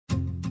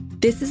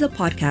This is a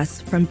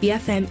podcast from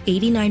BFM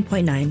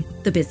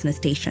 89.9, the business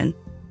station.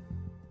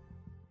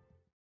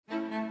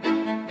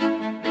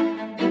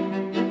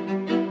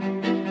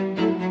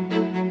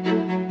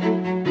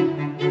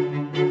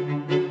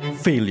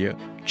 Failure.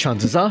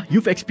 Chances are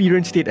you've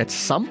experienced it at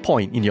some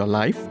point in your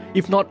life,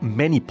 if not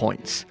many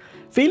points.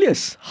 Failure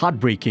is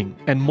heartbreaking,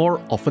 and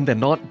more often than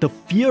not, the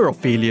fear of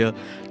failure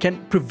can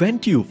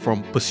prevent you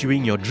from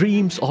pursuing your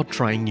dreams or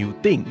trying new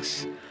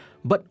things.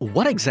 But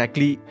what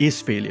exactly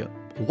is failure?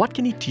 What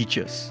can it teach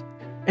us?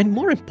 And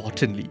more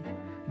importantly,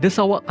 does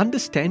our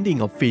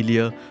understanding of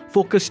failure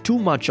focus too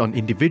much on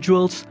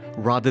individuals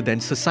rather than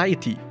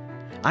society?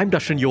 I'm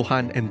Darshan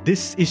Johan, and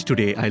this is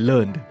Today I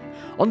Learned.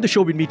 On the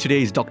show with me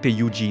today is Dr.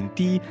 Eugene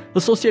Tee,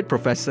 Associate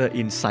Professor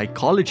in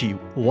Psychology.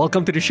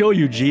 Welcome to the show,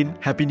 Eugene.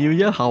 Happy New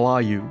Year. How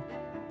are you?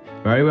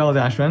 Very well,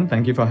 Dashran.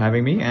 Thank you for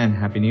having me, and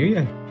Happy New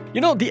Year. You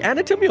know, the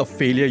anatomy of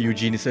failure,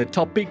 Eugene, is a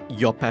topic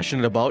you're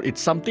passionate about.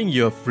 It's something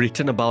you've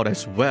written about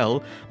as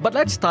well. But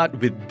let's start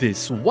with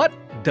this. What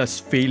does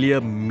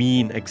failure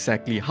mean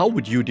exactly? How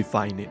would you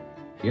define it?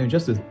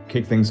 Just to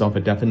kick things off, a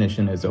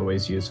definition is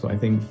always useful. I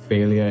think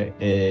failure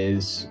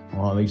is,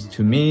 well, at least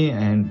to me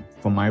and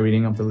from my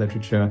reading of the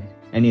literature,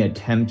 any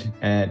attempt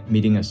at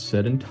meeting a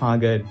certain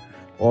target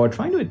or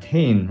trying to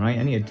attain, right?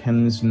 Any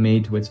attempts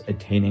made towards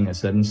attaining a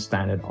certain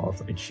standard of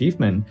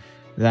achievement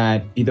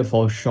that either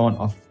falls short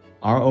of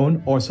our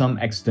own or some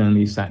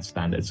externally set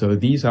standards. So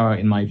these are,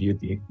 in my view,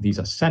 these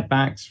are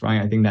setbacks, right?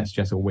 I think that's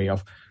just a way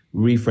of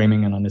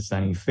reframing and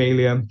understanding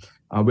failure.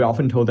 We're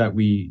often told that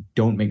we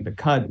don't make the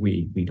cut,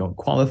 we don't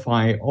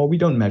qualify, or we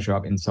don't measure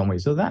up in some way.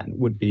 So that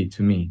would be,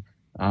 to me,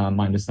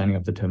 my understanding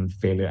of the term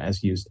failure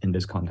as used in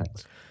this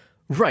context.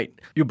 Right.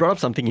 You brought up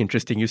something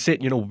interesting. You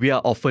said, we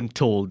are often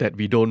told that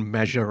we don't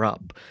measure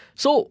up.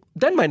 So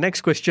then my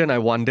next question, I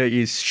wonder,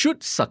 is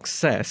should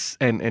success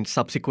and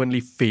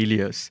subsequently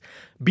failures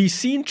be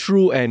seen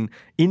through an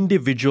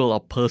individual or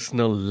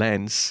personal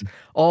lens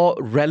or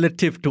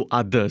relative to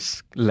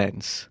others'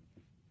 lens?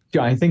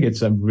 Yeah, I think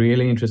it's a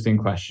really interesting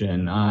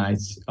question.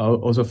 It's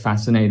also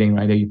fascinating,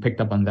 right, that you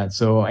picked up on that.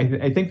 So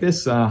I think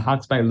this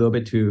harks back a little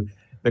bit to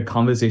the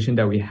conversation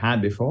that we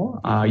had before.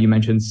 You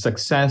mentioned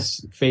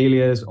success,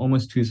 failures,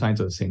 almost two sides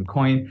of the same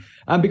coin.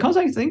 Because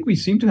I think we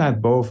seem to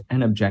have both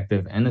an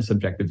objective and a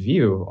subjective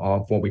view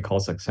of what we call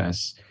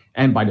success.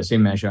 And by the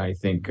same measure, I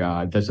think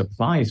this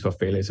applies for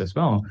failures as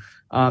well.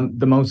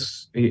 The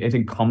most, I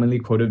think, commonly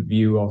quoted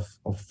view of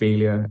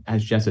failure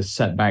as just a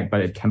setback,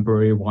 but a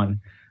temporary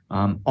one,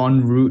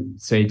 en route,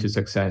 say, to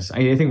success.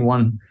 I think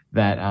one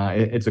that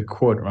it's a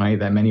quote, right,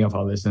 that many of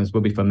our listeners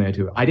will be familiar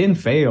to. I didn't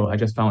fail. I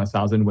just found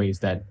 1,000 ways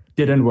that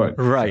didn't work.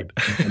 Right.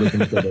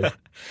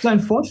 So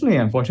unfortunately,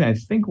 I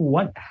think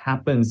what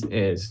happens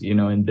is,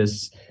 in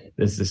this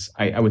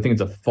I would think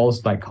it's a false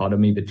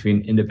dichotomy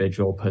between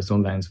individual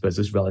personal lens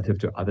versus relative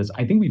to others.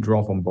 I think we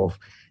draw from both.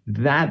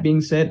 That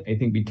being said, I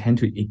think we tend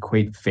to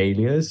equate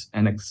failures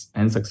and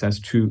success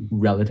to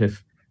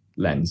relative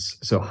lens.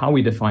 So how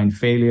we define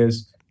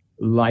failures,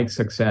 like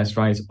success,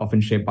 right, is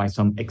often shaped by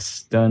some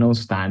external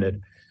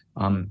standard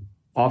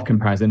of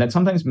comparison that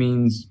sometimes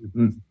means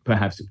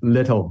perhaps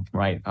little,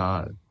 right,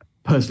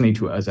 personally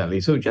to us at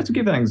least. So just to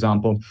give an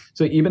example,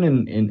 so even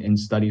in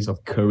studies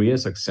of career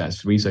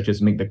success,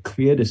 researchers make the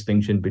clear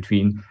distinction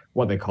between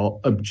what they call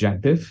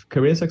objective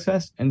career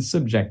success and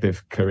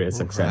subjective career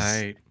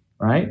success,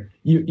 right?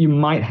 You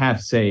might have,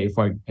 say,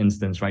 for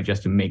instance, right,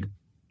 just to make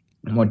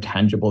more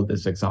tangible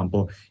this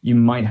example, you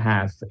might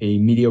have a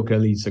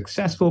mediocrely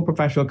successful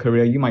professional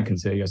career. You might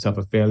consider yourself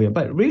a failure,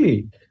 but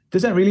really,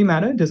 does that really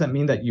matter? Does that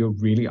mean that you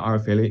really are a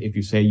failure if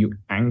you say you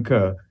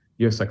anchor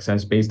your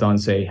success based on,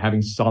 say,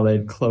 having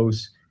solid,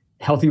 close,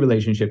 healthy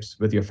relationships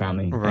with your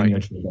family and your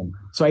children?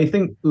 So I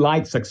think,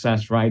 like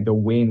success, right, the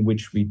way in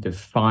which we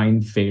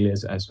define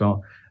failures as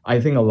well,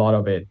 I think a lot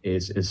of it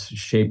is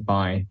shaped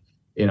by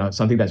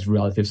something that's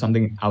relative,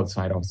 something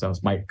outside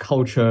ourselves, by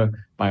culture,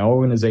 by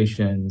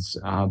organizations,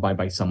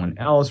 by someone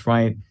else,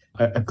 right?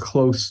 A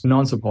close,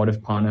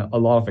 non-supportive partner, a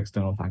lot of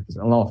external factors,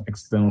 a lot of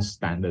external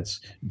standards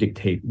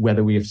dictate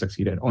whether we have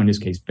succeeded or, in this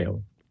case,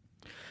 failed.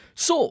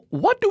 So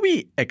what do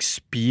we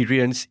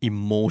experience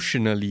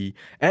emotionally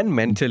and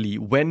mentally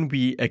when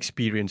we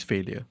experience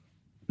failure?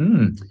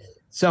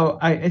 So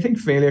I think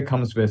failure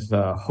comes with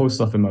a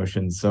host of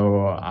emotions.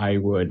 So I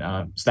would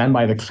stand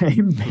by the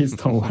claim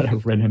based on what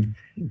I've written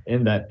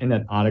in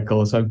that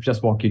article. So I've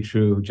just walked you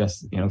through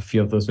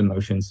few of those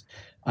emotions.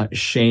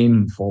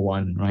 Shame for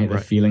one, right? The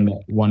feeling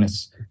that one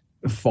has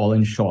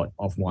fallen short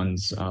of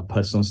one's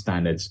personal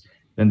standards.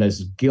 Then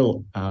there's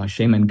guilt.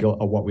 Shame and guilt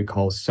are what we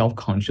call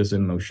self-conscious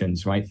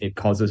emotions, right? It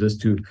causes us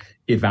to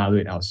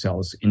evaluate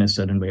ourselves in a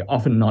certain way,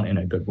 often not in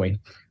a good way,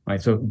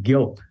 right? So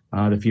guilt,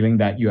 the feeling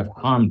that you have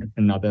harmed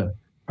another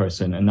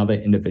person, another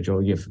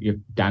individual, you've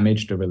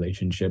damaged a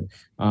relationship.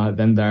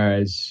 Then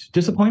there's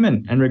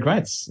disappointment and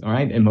regrets, all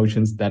right?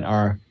 Emotions that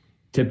are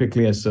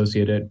typically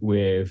associated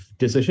with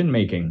decision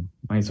making,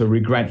 right? So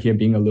regret here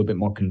being a little bit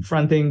more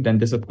confronting than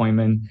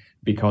disappointment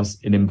because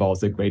it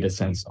involves a greater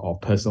sense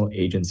of personal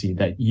agency,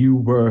 that you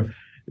were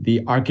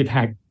the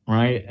architect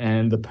right?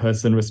 And the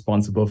person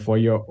responsible for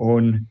your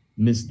own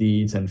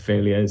misdeeds and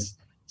failures.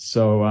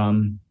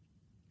 So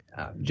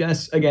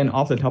just again,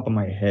 off the top of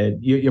my head,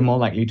 you're more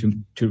likely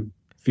to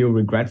feel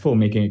regretful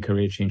making a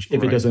career change if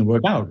it Right. doesn't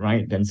work out,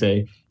 right? Than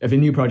say if a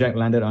new project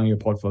landed on your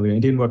portfolio and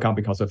it didn't work out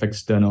because of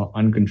external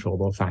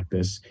uncontrollable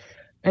factors.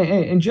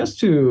 And just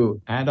to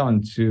add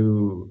on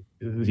to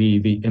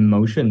the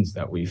emotions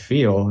that we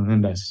feel,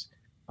 and there's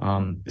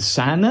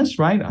sadness,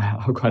 right?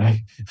 How could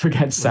I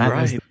forget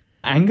sadness? Right.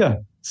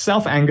 Anger,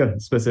 self-anger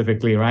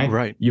specifically, right?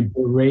 Right. You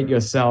berate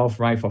yourself,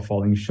 right, for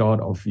falling short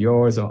of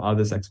yours or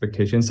others'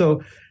 expectations.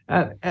 So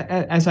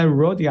as I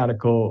wrote the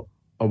article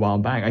a while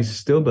back, I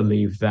still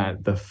believe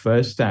that the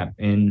first step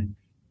in,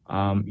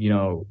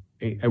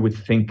 I would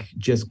think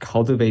just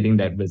cultivating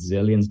that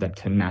resilience, that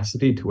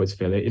tenacity towards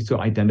failure is to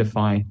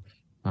identify,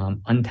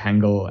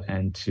 untangle,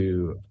 and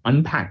to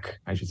unpack.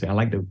 I should say, I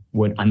like the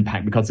word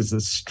unpack because it's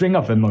a string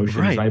of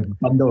emotions, right?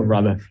 Bundle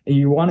rather. And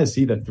you want to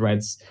see the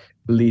threads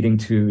leading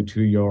to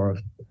your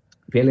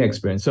failure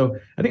experience. So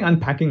I think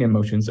unpacking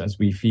emotions as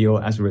we feel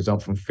as a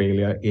result from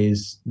failure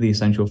is the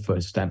essential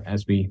first step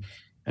as we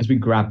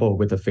grapple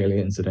with a failure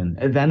incident.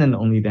 And then and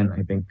only then,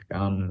 I think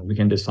we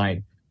can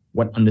decide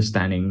what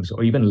understandings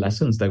or even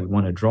lessons that we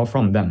want to draw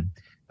from them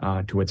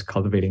towards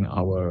cultivating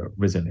our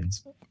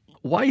resilience.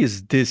 Why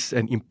is this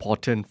an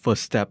important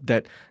first step?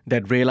 That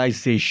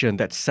realization,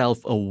 that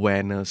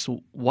self-awareness.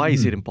 Why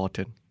is it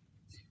important?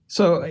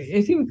 So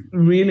I think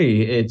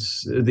really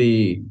it's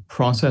the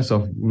process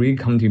of really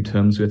coming to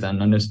terms with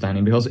an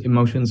understanding, because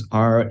emotions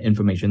are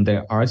information.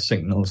 There are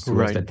signals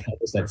to us that tell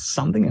us that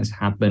something has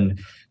happened.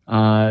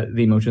 The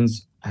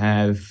emotions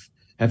have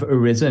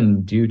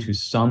arisen due to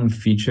some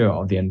feature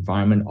of the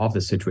environment of the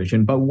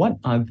situation. But what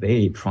are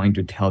they trying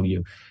to tell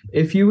you?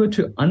 If you were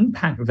to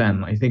unpack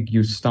them, I think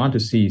you start to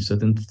see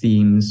certain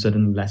themes,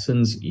 certain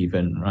lessons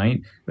even,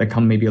 right? That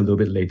come maybe a little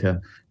bit later.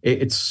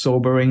 It's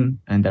sobering,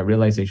 and that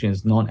realization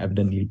is not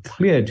evidently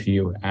clear to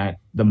you at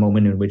the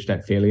moment in which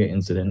that failure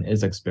incident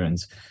is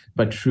experienced.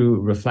 But through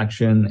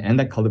reflection and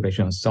that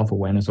cultivation of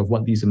self-awareness of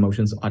what these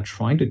emotions are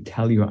trying to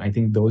tell you, I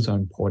think those are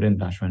important,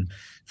 Dashran.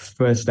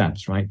 First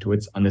steps, right,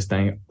 towards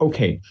understanding,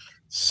 okay,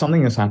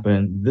 something has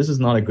happened. This is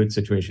not a good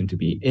situation to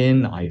be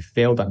in. I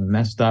failed, I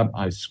messed up,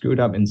 I screwed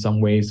up in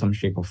some way, some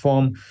shape or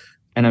form.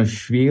 And I'm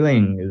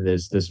feeling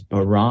this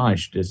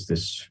barrage,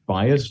 this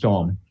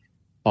firestorm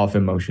of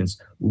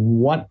emotions.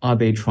 What are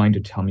they trying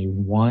to tell me?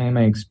 Why am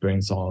I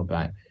experiencing all of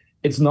that?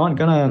 It's not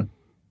gonna,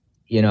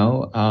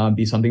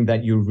 be something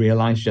that you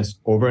realize just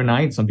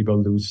overnight. Some people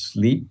lose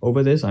sleep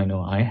over this. I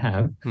know I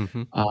have.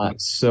 Mm-hmm.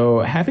 So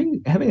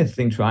having a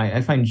think through,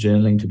 I find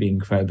journaling to be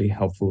incredibly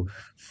helpful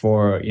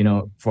for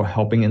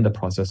helping in the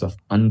process of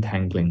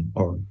untangling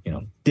or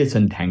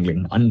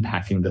disentangling,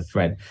 unpacking the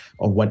thread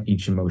of what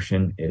each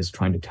emotion is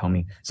trying to tell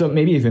me. So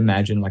maybe if you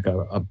imagine like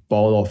a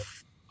ball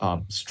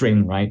of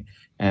string, right?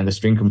 And the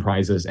string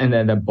comprises, and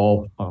then the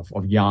ball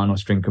of yarn or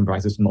string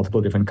comprises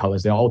multiple different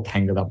colors. They're all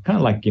tangled up, kind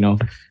of like,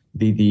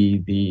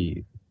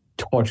 the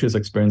torturous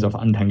experience of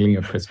untangling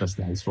your Christmas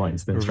lights, for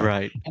instance.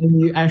 Right. And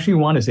you actually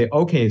want to say,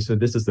 okay, so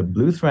this is the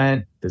blue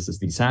thread, this is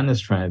the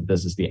sadness thread,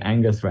 this is the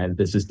anger thread,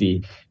 this is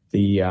the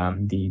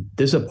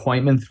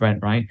disappointment thread,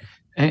 right?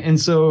 And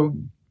so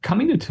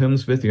coming to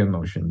terms with your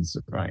emotions,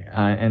 right,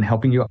 and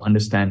helping you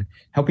understand,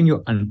 helping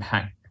you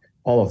unpack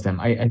all of them.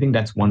 I think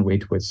that's one way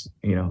towards,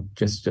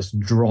 just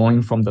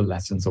drawing from the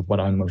lessons of what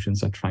our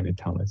emotions are trying to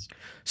tell us.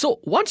 So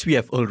once we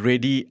have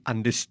already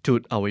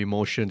understood our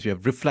emotions, we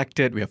have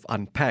reflected, we have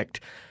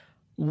unpacked,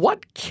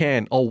 what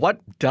can or what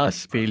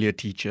does failure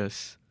teach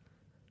us?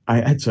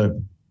 It's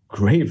a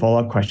great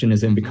follow-up question,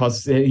 isn't it?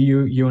 Because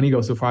you only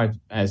go so far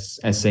as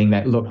saying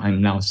that, look, I'm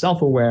now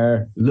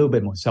self-aware, a little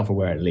bit more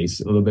self-aware, at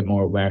least a little bit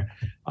more aware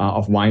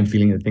of why I'm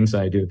feeling the things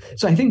that I do.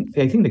 So I think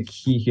the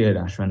key here,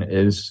 Dashran,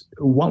 is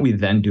what we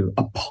then do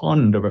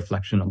upon the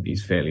reflection of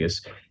these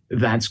failures.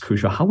 That's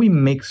crucial. How we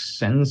make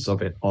sense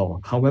of it all,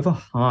 however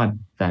hard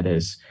that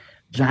is,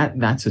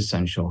 that's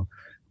essential.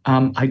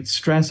 I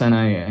stress, and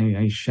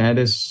I share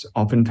this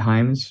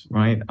oftentimes,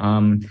 right?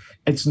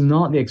 It's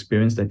not the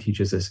experience that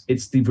teaches us;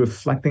 it's the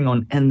reflecting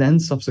on, and then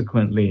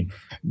subsequently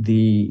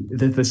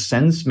the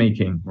sense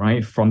making,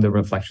 right, from the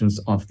reflections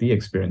of the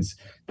experience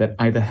that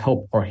either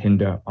help or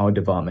hinder our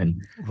development.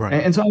 Right.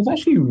 And so I've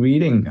actually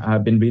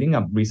been reading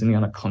up recently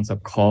on a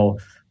concept called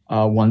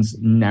one's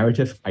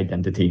narrative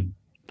identity.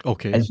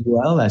 Okay. As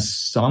well as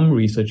some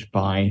research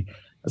by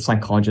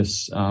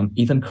psychologist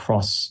Ethan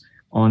Kross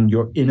on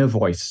your inner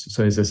voice.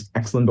 So there's this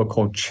excellent book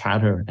called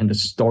Chatter, and the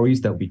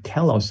stories that we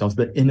tell ourselves,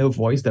 the inner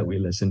voice that we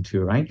listen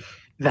to, right?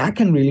 That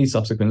can really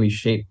subsequently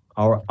shape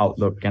our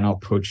outlook and our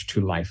approach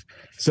to life.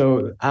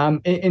 So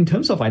in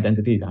terms of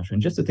identity,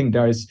 Dashran, just to think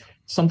there is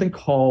something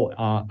called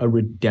a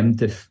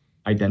redemptive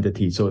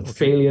identity. So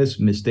failures,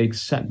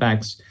 mistakes,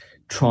 setbacks,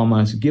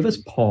 traumas give us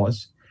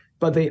pause,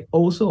 but they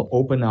also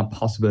open up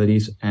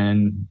possibilities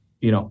and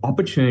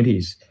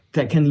opportunities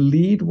that can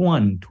lead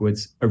one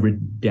towards a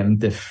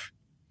redemptive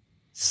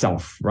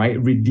self,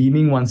 right?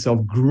 Redeeming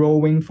oneself,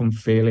 growing from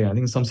failure. I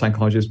think some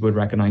psychologists would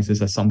recognize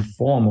this as some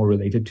form or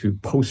related to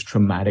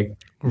post-traumatic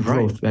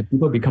growth, that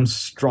people become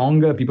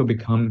stronger, people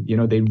become,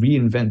 they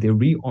reinvent, they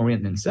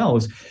reorient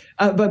themselves.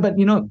 But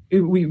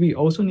we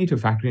also need to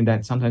factor in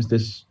that sometimes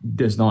this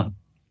does not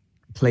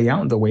play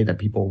out the way that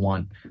people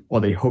want or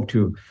they hope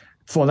to.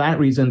 For that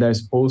reason,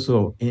 there's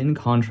also, in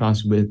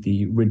contrast with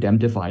the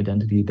redemptive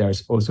identity,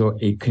 there's also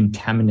a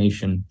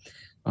contamination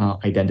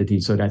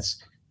identity. So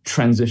that's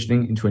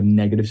transitioning into a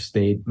negative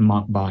state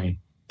marked by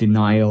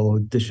denial,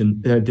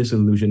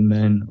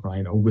 disillusionment,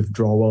 right, or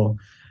withdrawal.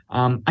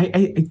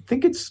 I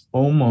think it's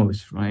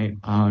almost, right,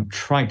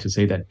 tried to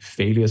say that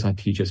failures are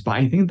teachers, but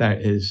I think there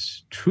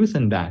is truth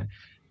in that,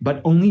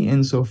 but only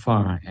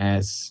insofar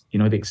as,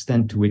 the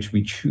extent to which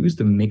we choose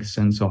to make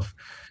sense of,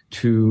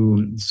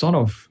 to sort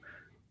of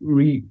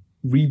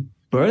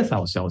rebirth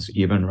ourselves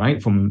even,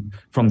 right, from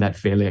that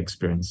failure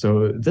experience.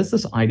 So this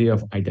idea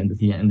of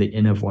identity and the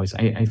inner voice,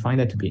 I find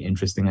that to be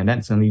interesting, and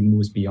that certainly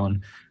moves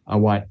beyond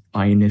what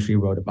I initially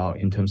wrote about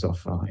in terms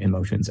of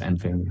emotions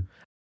and failure.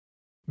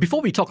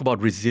 Before we talk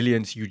about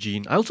resilience,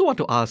 Eugene, I also want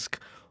to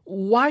ask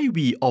why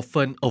we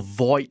often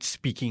avoid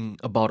speaking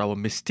about our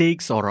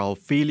mistakes or our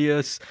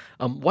failures.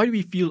 Why do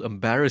we feel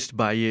embarrassed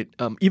by it,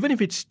 even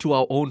if it's to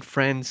our own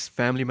friends,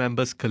 family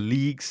members,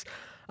 colleagues?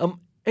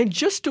 And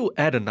just to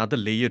add another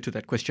layer to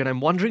that question,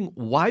 I'm wondering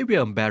why we're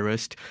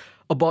embarrassed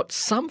about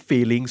some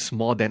failings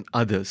more than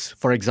others.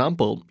 For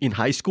example, in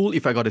high school,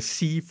 if I got a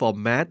C for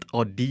math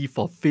or D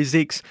for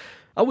physics,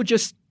 I would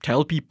just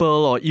tell people,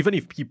 or even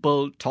if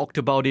people talked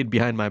about it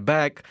behind my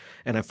back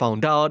and I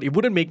found out, it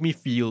wouldn't make me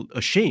feel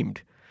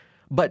ashamed.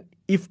 But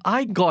if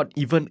I got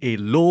even a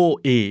low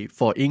A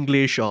for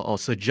English or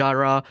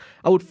Sejarah,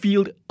 I would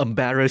feel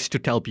embarrassed to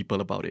tell people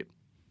about it.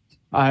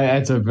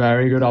 It's a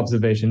very good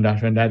observation,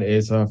 Darshan. That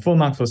is a full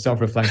mark for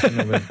self-reflection.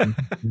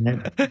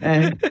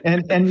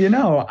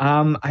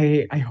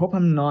 I hope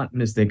I'm not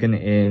mistaken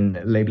in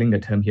labeling the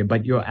term here,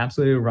 but you're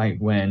absolutely right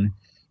when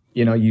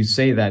you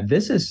say that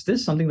this is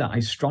something that I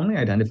strongly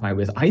identify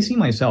with. I see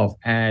myself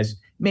as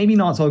maybe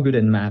not so good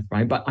in math,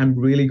 right? But I'm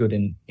really good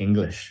in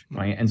English,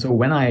 right? And so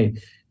when I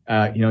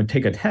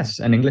take a test,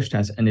 an English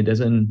test, and it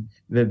doesn't,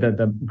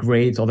 the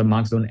grades or the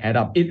marks don't add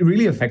up, it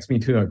really affects me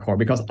to the core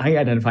because I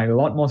identify a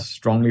lot more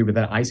strongly with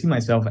that. I see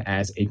myself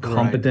as a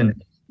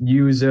competent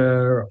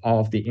user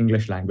of the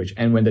English language.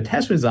 And when the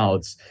test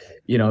results,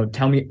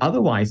 tell me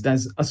otherwise,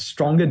 there's a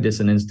stronger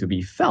dissonance to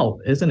be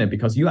felt, isn't it?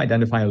 Because you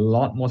identify a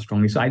lot more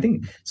strongly. So I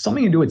think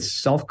something to do with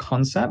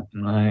self-concept.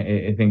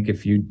 I think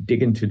if you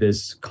dig into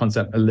this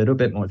concept a little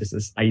bit more, there's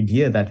this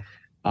idea that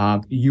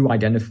you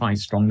identify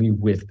strongly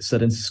with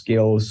certain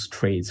skills,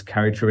 traits,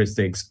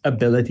 characteristics,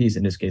 abilities.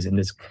 In this case, in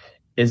this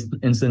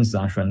instance,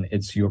 Darshan,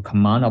 it's your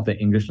command of the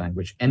English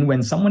language. And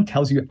when someone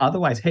tells you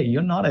otherwise, hey,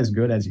 you're not as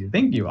good as you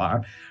think you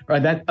are,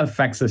 right? That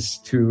affects us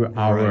to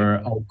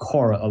our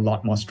core a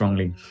lot more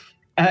strongly.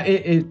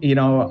 I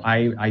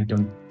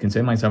don't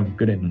consider myself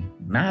good in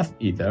math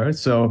either.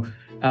 So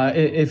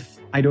if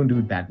I don't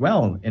do that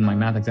well in my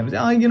math exams,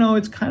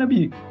 it's kind of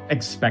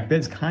expected.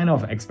 It's kind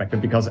of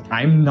expected because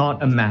I'm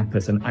not a math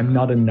person. I'm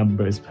not a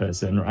numbers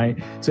person,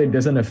 right? So it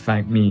doesn't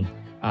affect me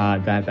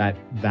that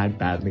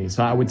badly.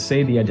 So I would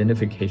say the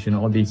identification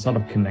or the sort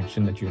of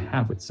connection that you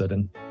have with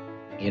certain,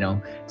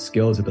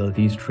 skills,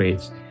 abilities,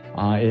 traits.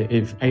 I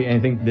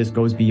think this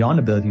goes beyond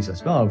abilities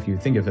as well. If you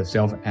think of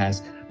yourself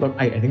as, look,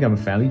 I think I'm a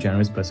fairly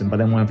generous person, but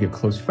then one of your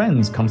close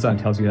friends comes out and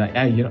tells you that,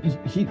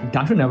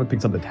 Darshan never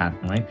picks up the tab,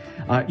 right?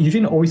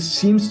 Eugene always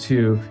seems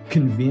to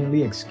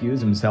conveniently excuse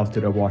himself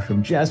to the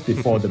washroom just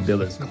before the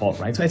bill is called,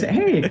 right? So I say,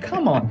 hey,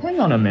 come on, hang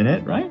on a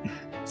minute, right?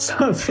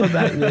 So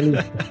that really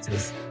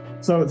is.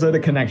 So the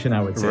connection,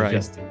 I would say,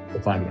 just to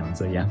find the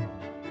answer, yeah.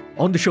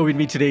 On the show with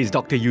me today is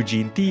Dr.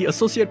 Eugene Tee,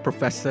 Associate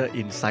Professor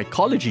in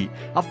Psychology.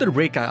 After the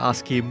break, I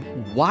ask him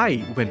why,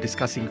 when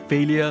discussing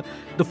failure,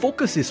 the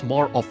focus is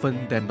more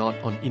often than not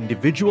on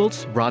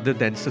individuals rather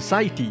than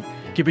society.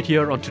 Keep it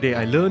here on Today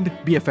I Learned,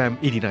 BFM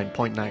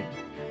 89.9.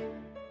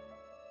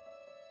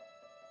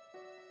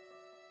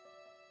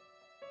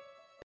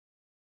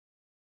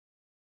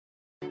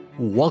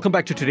 Welcome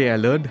back to Today I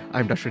Learned.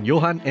 I'm Darshan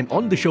Johan, and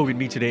on the show with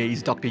me today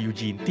is Dr.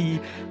 Eugene Tee,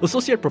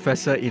 Associate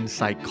Professor in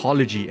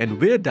Psychology, and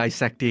we're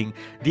dissecting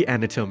the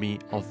anatomy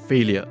of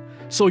failure.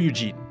 So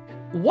Eugene,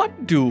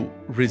 what do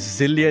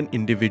resilient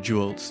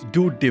individuals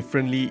do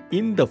differently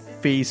in the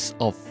face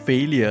of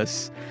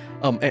failures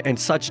and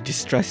such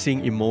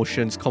distressing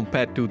emotions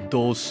compared to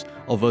those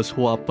of us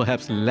who are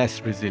perhaps less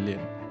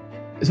resilient?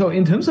 So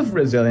in terms of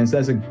resilience,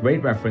 there's a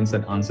great reference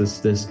that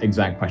answers this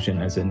exact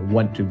question, as in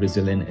what do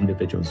resilient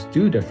individuals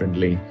do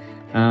differently?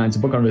 It's a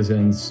book on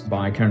resilience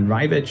by Karen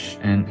Rivich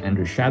and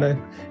Andrew Shatter.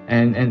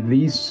 And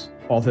these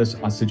authors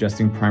are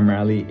suggesting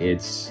primarily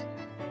it's,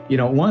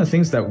 one of the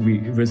things that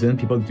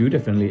resilient people do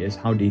differently is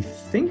how they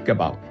think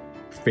about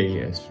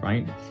failures,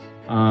 right?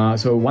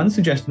 So one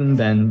suggestion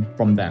then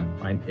from them,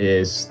 right,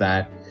 is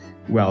that,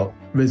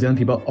 resilient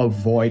people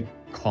avoid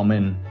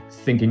common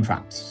thinking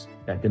traps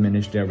that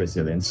diminish their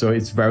resilience. So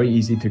it's very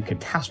easy to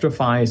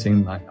catastrophize,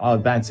 saying like, oh,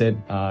 that's it.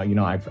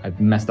 I've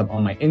messed up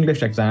on my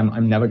English exam.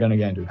 I'm never going to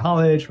get into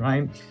college,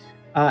 right?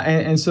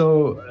 And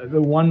so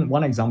the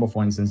one example,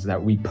 for instance, is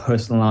that we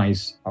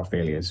personalize our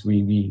failures.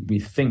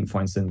 We think, for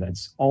instance,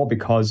 that's all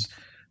because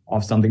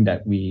of something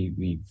that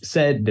we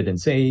said, didn't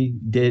say,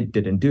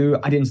 didn't do.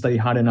 I didn't study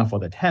hard enough for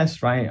the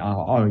test, right?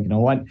 You know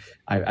what?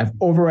 I've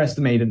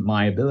overestimated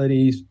my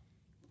abilities.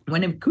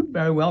 When it could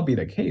very well be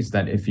the case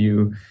that if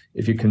you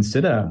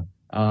consider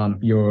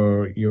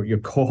your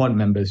cohort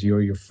members,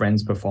 your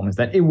friends' performance,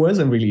 that it was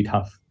a really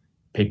tough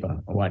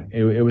paper.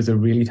 It was a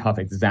really tough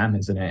exam,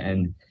 isn't it?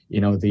 And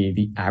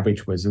the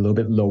average was a little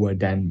bit lower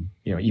than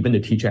even the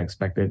teacher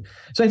expected.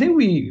 So I think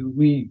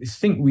we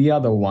think we are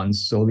the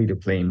ones solely to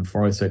blame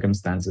for our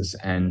circumstances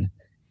and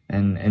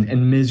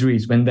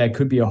miseries, when there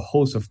could be a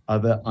host of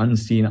other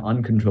unseen,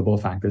 uncontrollable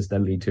factors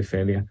that lead to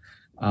failure.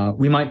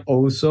 We might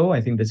also,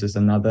 I think this is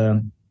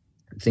another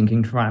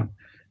thinking trap,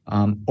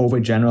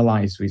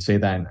 overgeneralize. We say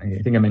that, I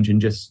think I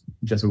mentioned just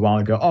a while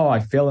ago, oh, I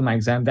failed in my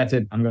exam, that's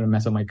it, I'm going to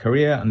mess up my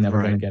career, I'm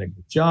never going to get a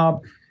good job,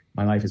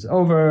 my life is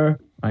over,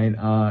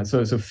 right?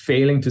 So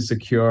failing to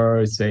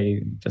secure,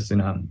 say, just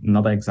in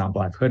another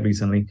example I've heard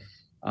recently,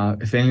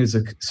 failing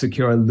to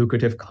secure a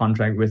lucrative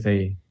contract with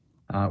a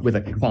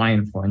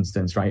client, for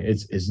instance, right?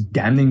 It's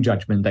damning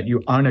judgment that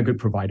you aren't a good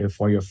provider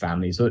for your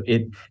family. So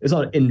it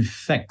sort of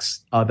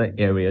infects other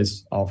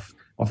areas of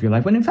your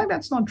life, when in fact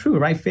that's not true,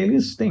 right?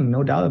 Failures sting,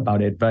 no doubt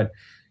about it, but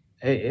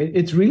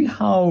it's really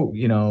how,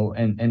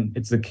 and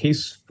it's the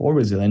case for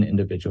resilient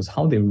individuals,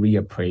 how they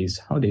reappraise,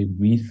 how they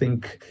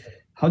rethink,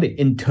 how they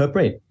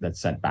interpret that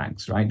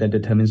setbacks, right? That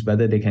determines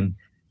whether they can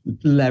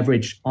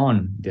leverage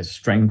on their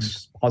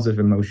strengths, positive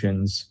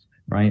emotions,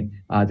 right?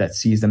 That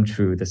sees them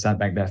through the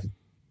setback that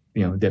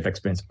they've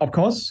experienced. Of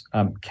course,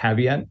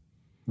 caveat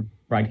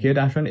right here,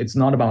 Darshan, it's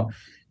not about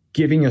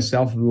giving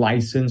yourself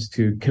license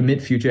to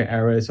commit future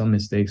errors or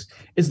mistakes.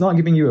 It's not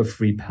giving you a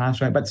free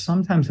pass, right? But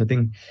sometimes I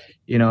think,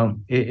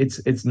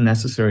 it's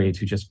necessary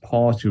to just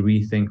pause, to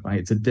rethink, right?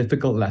 It's a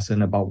difficult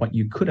lesson about what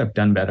you could have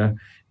done better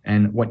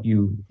and what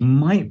you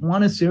might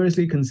want to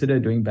seriously consider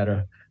doing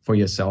better for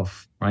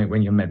yourself, right?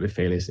 When you're met with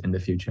failures in the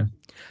future.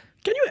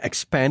 Can you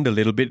expand a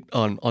little bit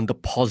on the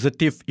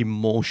positive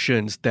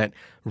emotions that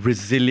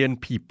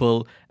resilient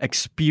people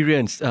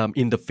experience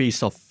in the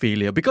face of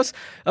failure? Because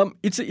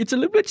it's a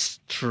little bit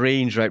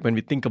strange, right, when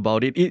we think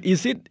about it.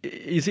 Is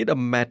it a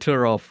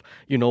matter of,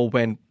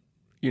 when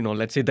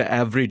let's say the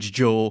average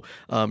Joe,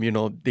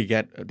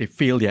 they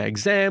fail their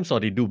exams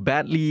or they do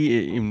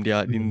badly in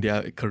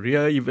their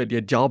career, even their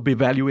job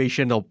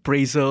evaluation or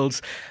appraisals,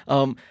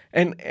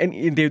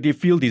 and they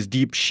feel this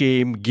deep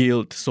shame,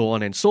 guilt, so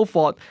on and so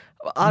forth.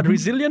 Are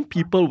resilient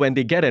people, when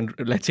they get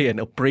let's say an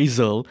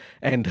appraisal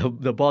and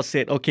the boss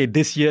said, okay,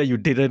 this year you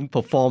didn't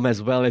perform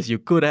as well as you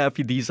could have,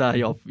 these are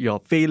your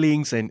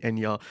failings and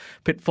your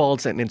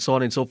pitfalls and so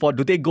on and so forth,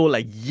 do they go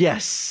like,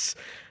 yes,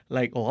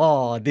 like,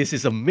 oh, this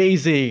is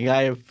amazing,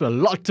 I have a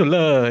lot to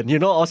learn,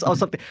 or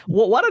something?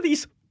 What are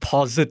these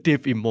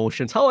positive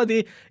emotions? How are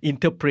they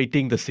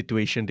interpreting the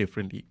situation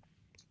differently?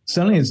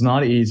 Certainly, it's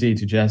not easy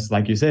to just,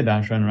 like you said,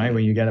 Darshan, right?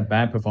 When you get a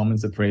bad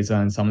performance appraisal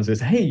and someone says,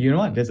 hey, you know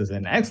what? This is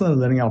an excellent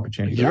learning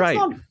opportunity. Let's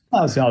not fool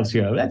ourselves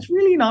here. Let's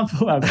really not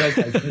fool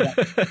ourselves.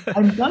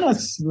 I'm going to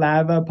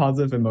slather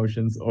positive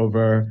emotions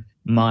over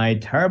my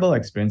terrible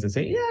experience and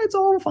say, yeah, it's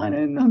all fine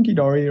and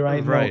hunky-dory,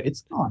 right? Right. No,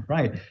 it's not,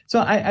 right?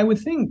 So I would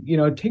think,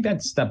 take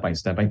that step by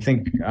step. I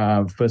think,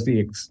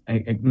 firstly,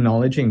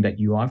 acknowledging that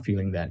you are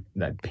feeling that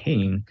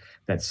pain,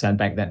 that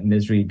setback, that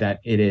misery,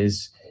 that it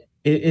is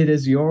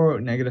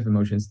your negative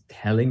emotions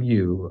telling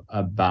you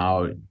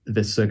about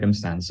the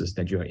circumstances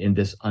that you're in,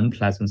 this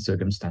unpleasant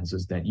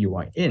circumstances that you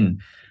are in,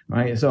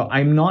 right? So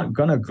I'm not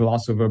going to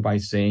gloss over by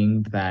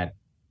saying that,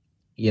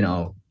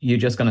 you're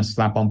just going to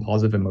slap on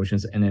positive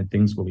emotions and then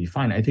things will be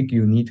fine. I think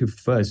you need to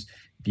first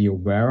be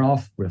aware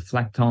of,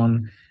 reflect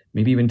on,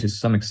 maybe even to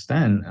some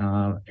extent,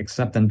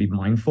 accept and be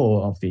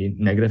mindful of the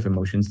negative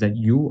emotions that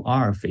you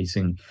are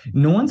facing.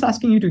 No one's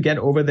asking you to get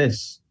over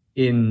this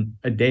in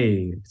a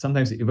day,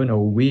 sometimes even a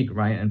week,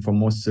 right? And for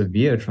more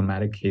severe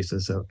traumatic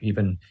cases, of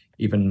even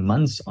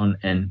months on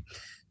end.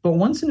 But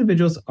once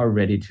individuals are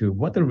ready to,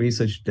 what the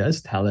research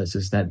does tell us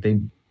is that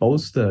they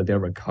bolster their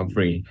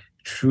recovery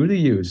through the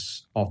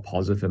use of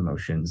positive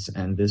emotions.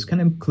 And this can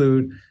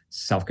include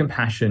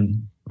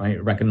self-compassion,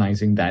 right?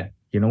 Recognizing that,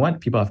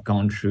 people have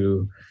gone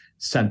through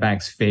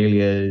setbacks,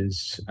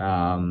 failures,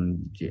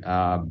 negative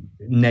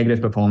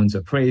performance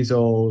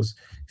appraisals,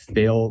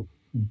 failed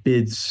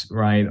bids,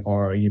 right?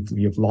 Or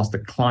you've lost a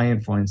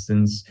client, for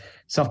instance.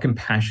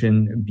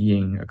 Self-compassion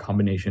being a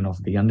combination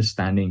of the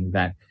understanding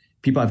that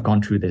people have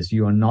gone through this.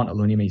 You are not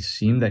alone. It may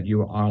seem that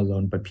you are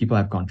alone, but people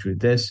have gone through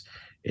this.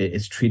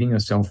 It's treating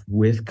yourself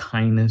with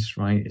kindness,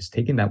 right? It's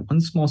taking that one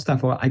small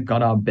step forward. I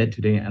got out of bed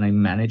today and I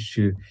managed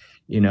to,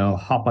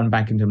 hop on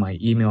back into my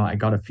email. I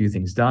got a few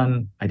things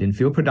done. I didn't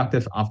feel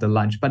productive after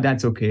lunch, but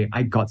that's okay.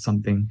 I got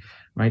something,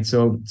 right?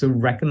 So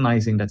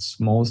recognizing that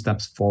small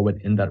steps forward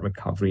in that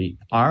recovery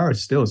are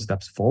still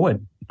steps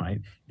forward right?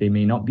 They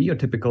may not be your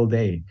typical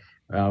day,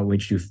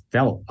 which you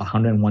felt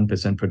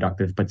 101%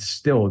 productive, but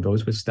still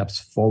those were steps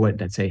forward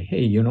that say,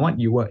 hey, you know what?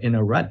 You were in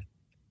a rut,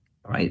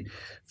 right?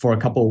 For a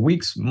couple of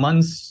weeks,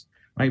 months,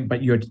 right?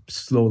 But you're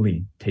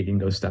slowly taking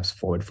those steps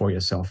forward for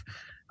yourself.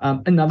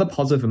 Another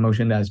positive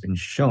emotion that has been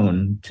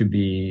shown to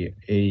be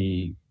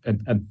a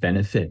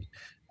benefit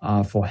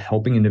for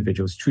helping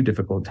individuals through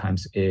difficult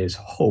times is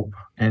hope.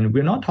 And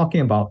we're not talking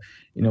about,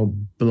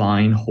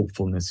 blind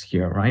hopefulness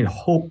here, right?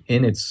 Hope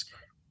in its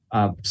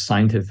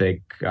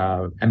scientific,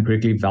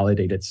 empirically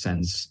validated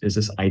sense is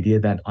this idea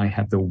that I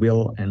have the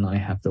will and I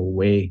have the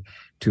way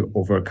to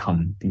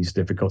overcome these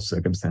difficult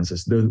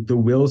circumstances. The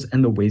wills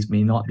and the ways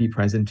may not be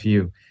present to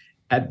you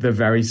at the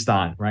very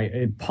start, right?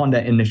 Upon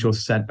that initial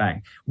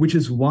setback, which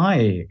is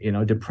why,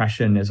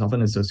 depression is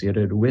often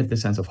associated with the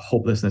sense of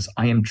hopelessness.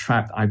 I am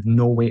trapped. I have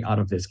no way out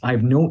of this. I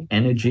have no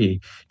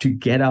energy to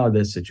get out of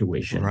this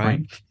situation,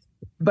 right?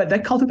 But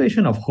that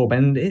cultivation of hope,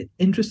 and the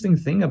interesting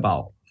thing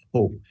about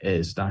hope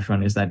is,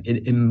 Dashran, is that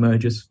it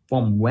emerges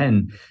from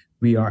when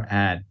we are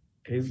at,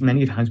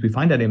 many times we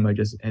find that it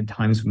emerges at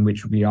times in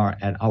which we are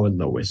at our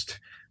lowest,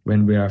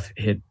 when we have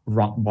hit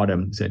rock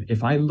bottom. So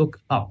if I look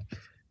up,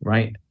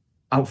 right,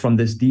 out from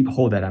this deep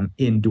hole that I'm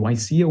in, do I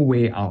see a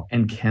way out?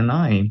 And can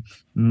I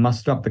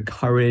muster up the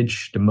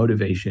courage, the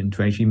motivation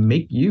to actually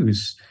make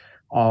use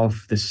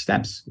of the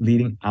steps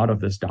leading out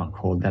of this dark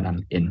hole that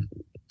I'm in?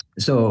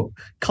 So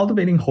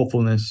cultivating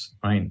hopefulness,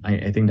 right?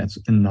 I think that's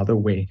another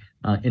way,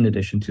 in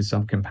addition to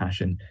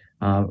self-compassion,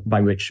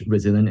 by which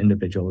resilient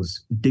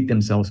individuals dig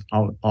themselves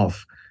out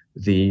of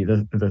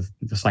the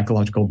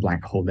psychological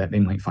black hole that they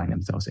might find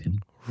themselves in.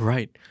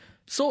 Right.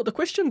 So the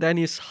question then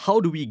is,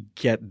 how do we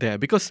get there?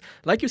 Because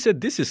like you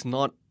said, this is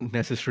not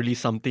necessarily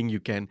something you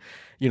can,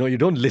 you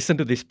don't listen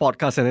to this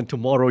podcast and then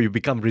tomorrow you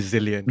become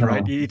resilient,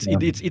 right?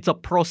 It's a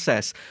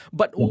process.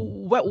 But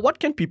what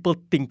can people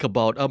think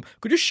about?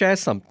 Could you share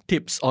some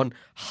tips on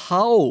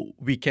how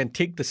we can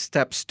take the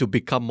steps to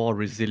become more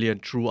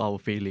resilient through our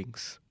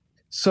failings?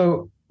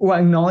 So,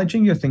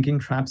 acknowledging your thinking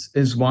traps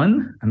is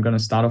one. I'm going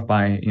to start off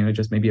by,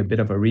 just maybe a bit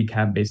of a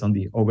recap based on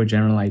the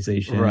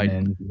overgeneralization, right,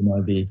 and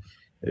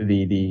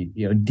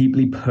the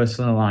deeply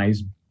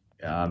personalized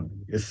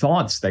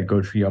thoughts that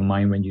go through your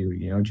mind when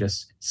you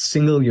just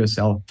single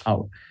yourself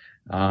out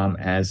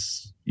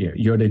as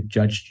you're the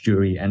judge,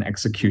 jury, and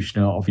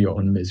executioner of your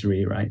own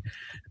misery, right?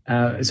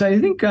 So I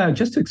think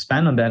just to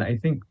expand on that, I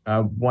think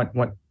what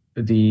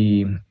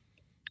the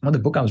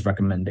book I was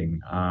recommending,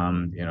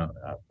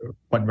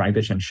 what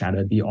Rybich and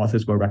Shatter, the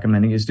authors, were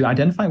recommending, is to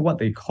identify what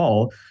they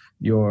call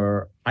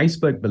your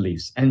iceberg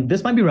beliefs. And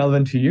this might be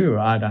relevant to you,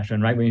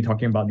 Dashran, right, when you're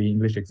talking about the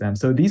English exam.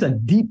 So these are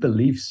deep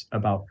beliefs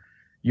about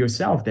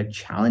yourself that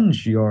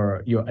challenge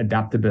your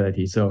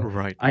adaptability. So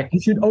right. I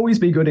should always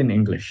be good in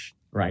English,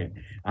 right?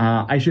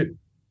 I should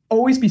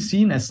always be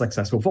seen as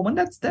successful. For one,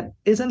 that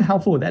isn't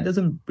helpful. That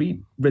doesn't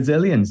breed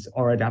resilience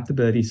or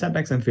adaptability.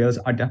 Setbacks and failures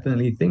are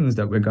definitely things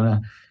that we're going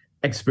to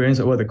experience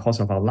over the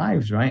course of our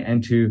lives, right?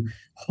 And to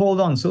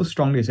hold on so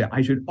strongly to say,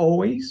 I should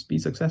always be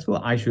successful.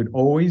 I should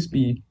always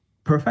be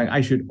perfect. I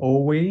should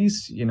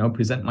always,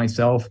 present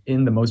myself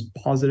in the most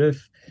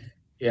positive,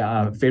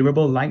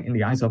 favorable light in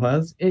the eyes of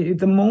others.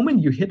 The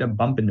moment you hit a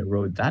bump in the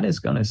road, that is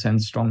going to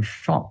send strong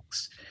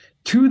shocks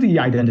to the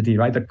identity,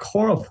 right? The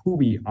core of who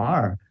we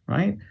are,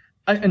 right?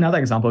 Another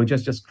example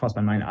just crossed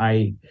my mind.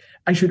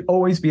 I should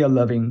always be a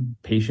loving,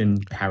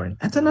 patient parent.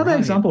 That's another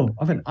example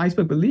of an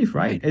iceberg belief,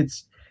 right?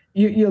 It's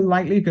you're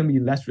likely going to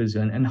be less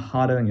resilient and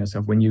harder on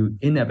yourself when you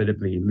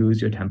inevitably lose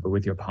your temper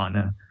with your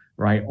partner,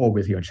 right, or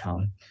with your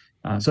child.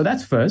 So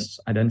that's first,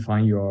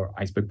 identifying your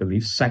iceberg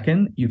beliefs.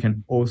 Second, you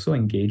can also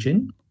engage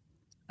in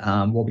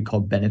what we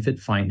call benefit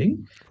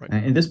finding. Right.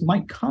 And this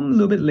might come a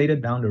little bit later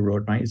down the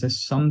road, right? Is there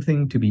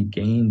something to be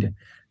gained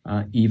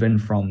even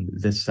from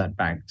this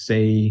setback?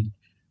 Say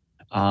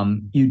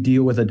you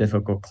deal with a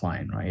difficult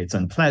client, right? It's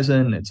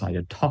unpleasant, it's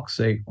either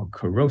toxic or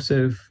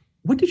corrosive.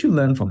 What did you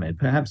learn from it?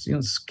 Perhaps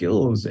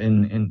skills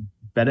in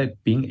better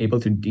being able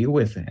to deal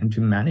with and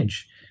to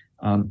manage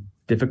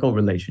difficult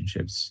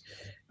relationships.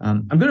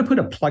 I'm going to put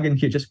a plug in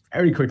here just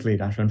very quickly,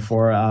 Dashran,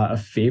 for a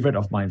favorite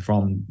of mine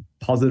from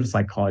positive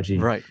psychology.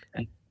 Right.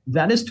 And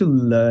that is to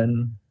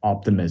learn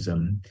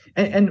optimism.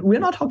 And we're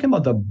not talking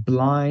about the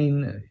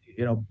blind,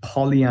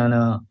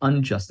 Pollyanna,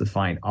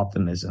 unjustified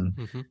optimism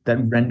that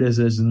renders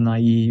us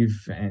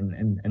naive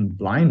and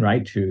blind,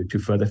 right, to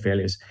further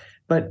failures.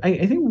 But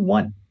I think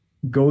what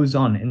goes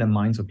on in the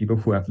minds of people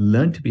who have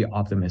learned to be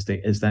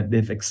optimistic is that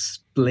they've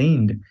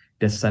explained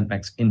their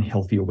setbacks in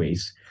healthier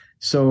ways.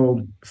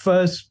 So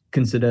first,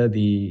 consider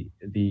the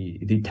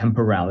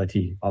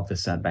temporality of the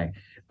setback.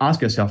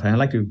 Ask yourself, and I'd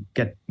like to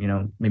get,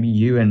 maybe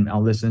you and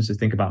our listeners to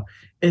think about,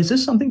 is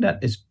this something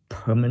that is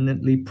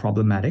permanently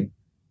problematic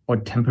or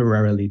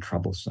temporarily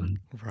troublesome?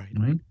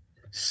 Right.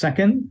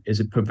 Second, is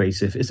it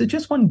pervasive? Is it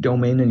just one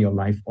domain in your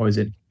life, or is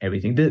it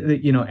everything?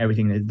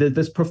 Everything.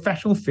 Does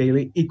professional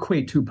failure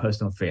equate to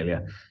personal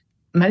failure?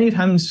 Many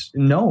times,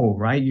 no,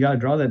 right? You got to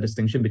draw the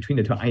distinction between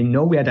the two. I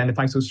know we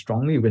identify so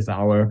strongly with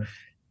our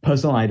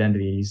personal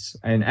identities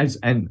and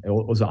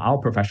also our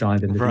professional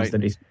identities, Right.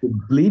 that they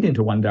bleed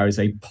into one. There is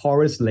a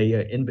porous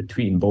layer in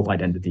between both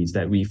identities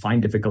that we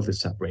find difficult to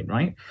separate,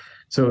 right?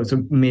 So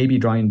maybe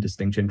drawing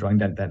distinction, drawing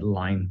that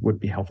line would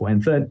be helpful.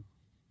 And third,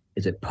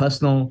 is it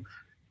personal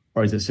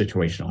or is it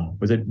situational?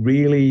 Was it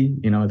really,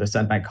 the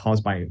setback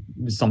caused by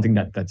something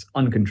that's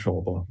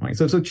uncontrollable, right?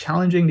 So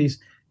challenging these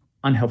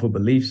unhelpful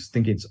beliefs,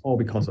 thinking it's all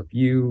because of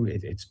you,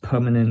 it's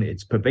permanent,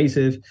 it's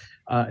pervasive.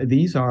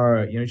 These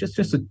are, just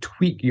to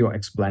tweak your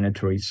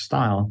explanatory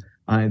style,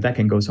 that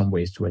can go some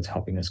ways towards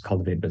helping us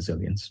cultivate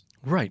resilience.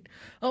 Right.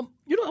 I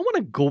want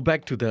to go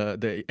back to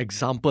the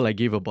example I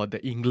gave about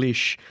the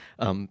English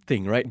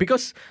thing, right?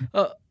 Because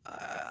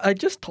I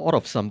just thought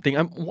of something.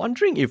 I'm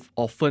wondering if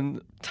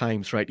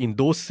oftentimes, right, in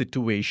those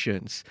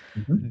situations,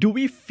 do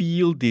we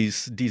feel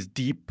these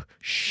deep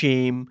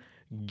shame,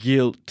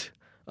 guilt,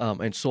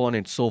 and so on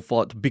and so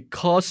forth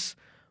because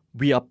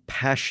we are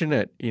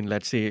passionate in,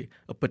 let's say,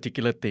 a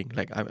particular thing?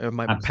 Like, am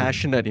I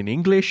passionate in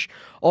English,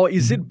 or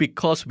is it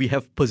because we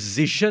have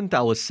positioned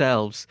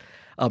ourselves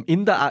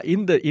in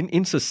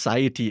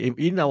society,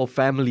 in our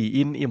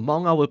family,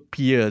 among our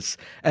peers,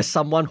 as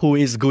someone who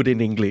is good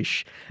in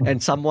English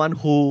and someone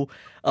who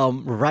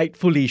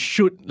rightfully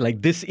should,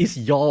 like, this is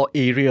your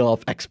area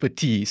of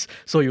expertise.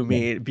 So you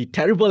may be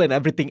terrible in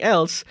everything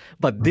else,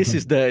 but this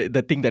is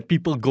the thing that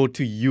people go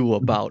to you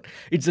about.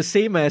 It's the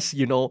same as,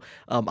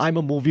 I'm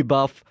a movie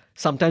buff.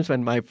 Sometimes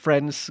when my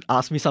friends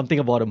ask me something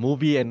about a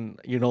movie and,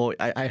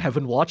 I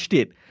haven't watched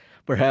it,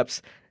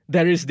 perhaps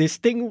there is this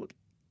thing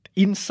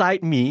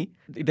inside me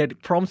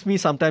that prompts me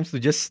sometimes to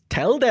just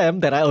tell them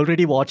that I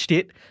already watched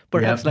it,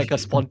 perhaps like a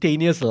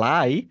spontaneous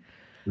lie,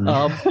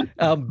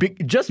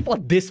 just for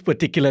this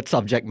particular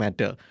subject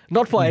matter,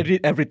 not for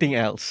everything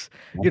else.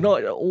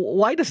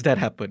 Why does that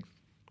happen?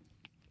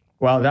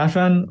 Well,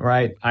 Darshan,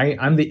 right,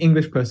 I'm the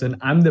English person,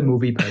 I'm the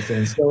movie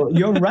person. So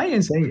you're right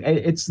in saying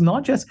it's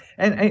not just,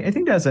 and I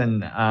think there's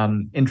an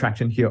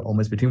interaction here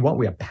almost between what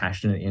we are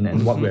passionate in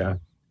and what we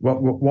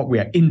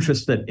are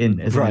interested in.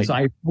 Right. So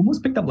I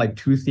almost picked up like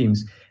two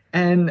themes.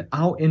 And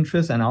our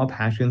interests and our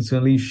passions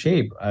certainly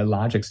shape a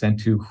large extent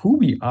to who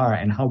we are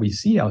and how we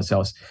see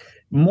ourselves.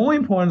 More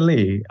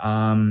importantly,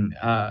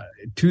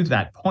 to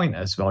that point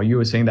as well, you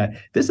were saying that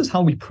this is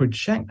how we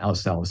project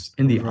ourselves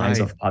in the eyes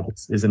of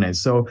others, isn't it?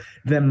 So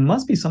there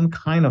must be some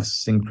kind of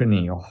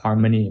synchrony or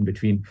harmony in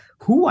between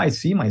who I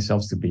see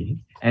myself to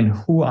be and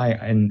who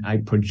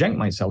I project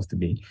myself to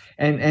be.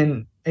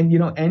 And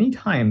any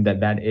time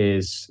that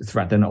is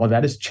threatened or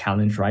that is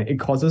challenged, right, it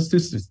causes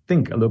us to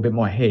think a little bit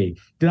more, hey,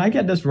 did I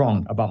get this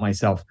wrong about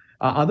myself?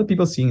 Are other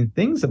people seeing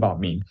things about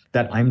me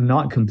that I'm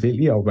not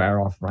completely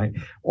aware of, right?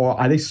 Or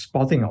are they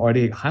spotting or are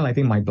they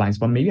highlighting my blind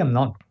spot? Maybe I'm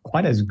not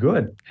quite as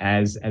good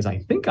as I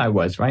think I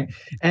was, right?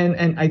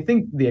 And I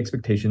think the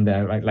expectation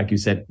there, right, like you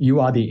said, you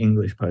are the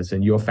English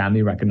person, your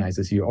family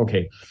recognizes you,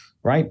 okay,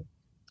 right?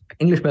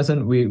 English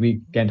person,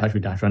 we get in touch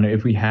with Darshan.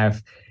 If we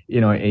have,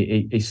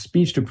 a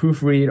speech to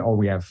proofread, or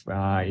we have,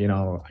 I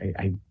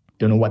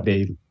don't know what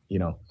they,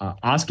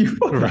 ask you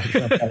for, right?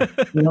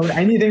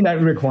 Anything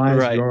that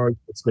requires your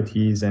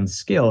expertise and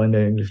skill in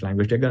the English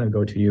language, they're going to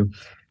go to you.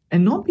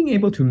 And not being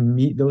able to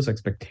meet those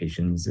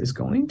expectations is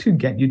going to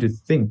get you to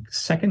think,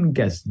 second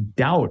guess,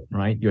 doubt,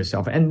 right,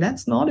 yourself. And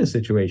that's not a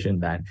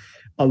situation that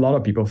a lot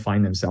of people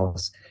find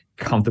themselves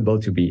comfortable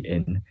to be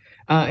in.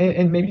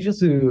 And maybe just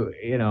to,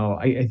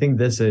 I think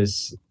this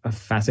is a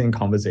fascinating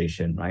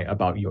conversation, right,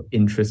 about your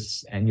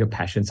interests and your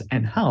passions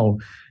and how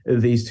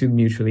these two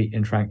mutually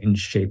interact in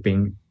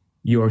shaping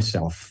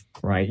yourself,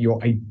 right,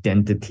 your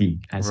identity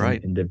as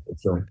an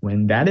individual.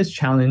 When that is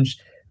challenged,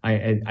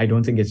 I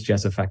don't think it's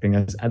just affecting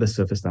us at the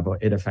surface level.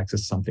 It affects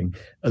us something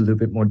a little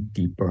bit more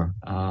deeper,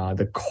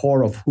 the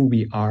core of who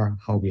we are,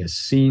 how we are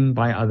seen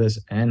by others,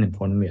 and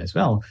importantly as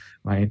well,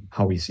 right,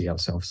 how we see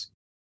ourselves.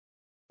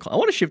 I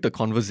want to shift the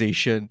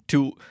conversation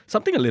to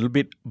something a little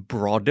bit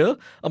broader,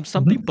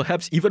 something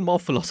perhaps even more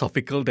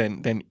philosophical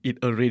than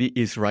it already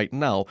is right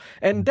now.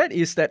 And that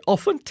is that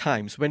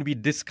oftentimes when we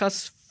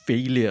discuss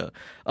failure,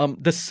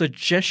 the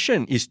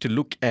suggestion is to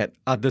look at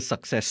other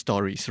success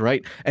stories,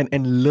 right?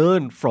 And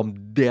learn from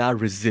their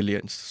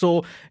resilience.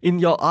 So in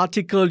your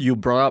article, you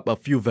brought up a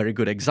few very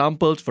good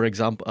examples. For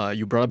example,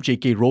 you brought up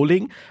J.K.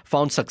 Rowling,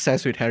 found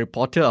success with Harry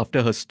Potter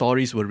after her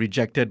stories were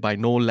rejected by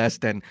no less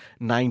than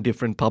 9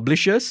 different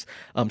publishers.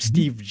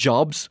 Steve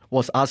Jobs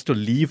was asked to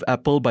leave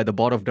Apple by the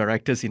board of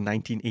directors in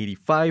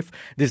 1985.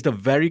 This is the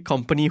very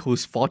company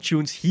whose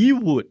fortunes he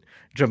would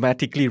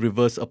dramatically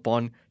reverse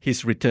upon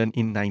his return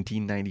in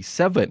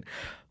 1997.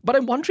 But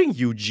I'm wondering,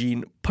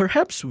 Eugene,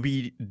 perhaps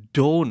we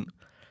don't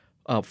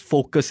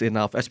focus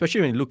enough,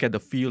 especially when you look at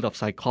the field of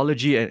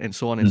psychology and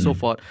so on and so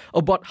forth,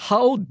 about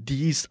how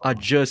these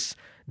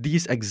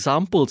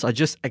examples are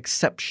just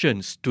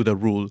exceptions to the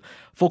rule,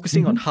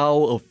 focusing on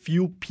how a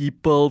few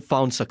people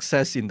found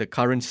success in the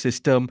current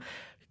system.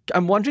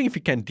 I'm wondering if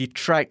you can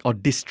detract or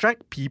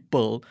distract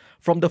people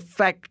from the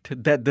fact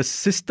that the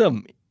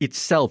system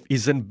itself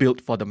isn't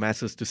built for the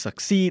masses to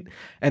succeed,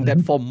 and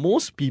that for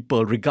most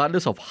people,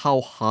 regardless of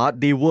how hard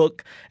they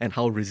work and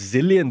how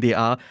resilient they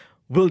are,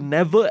 will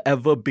never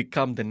ever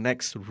become the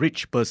next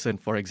rich person,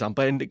 for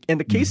example. And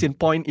the case in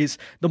point is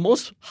the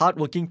most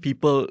hardworking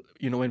people,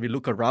 when we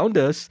look around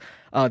us,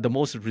 the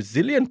most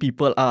resilient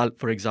people are,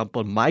 for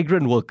example,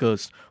 migrant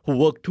workers who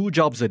work 2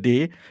 jobs a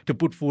day to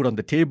put food on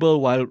the table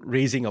while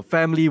raising a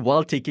family,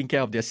 while taking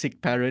care of their sick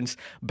parents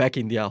back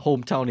in their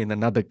hometown in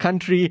another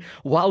country,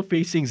 while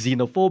facing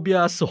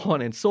xenophobia, so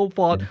on and so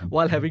forth,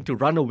 while having to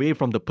run away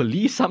from the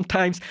police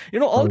sometimes,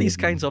 all these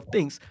kinds of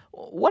things.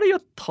 What are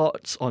your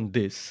thoughts on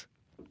this?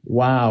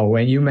 Wow,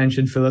 when you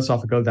mentioned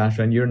philosophical,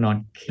 Dashran, you're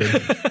not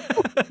kidding.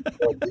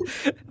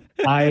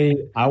 I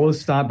will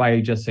start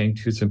by just saying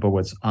 2 simple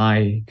words.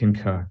 I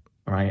concur,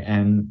 right?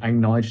 And I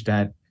acknowledge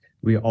that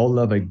we all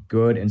love a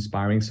good,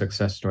 inspiring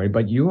success story,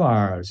 but you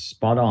are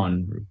spot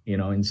on,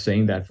 in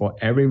saying that for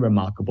every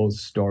remarkable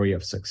story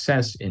of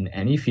success in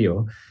any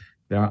field,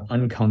 there are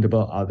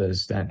uncountable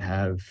others that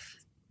have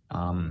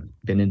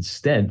been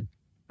instead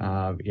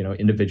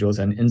individuals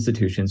and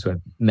institutions who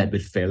have met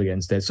with failure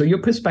instead. So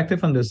your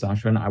perspective on this,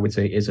 Dashran, I would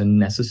say is a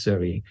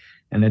necessary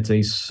and it's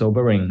a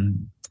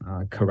sobering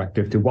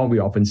corrective to what we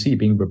often see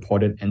being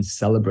reported and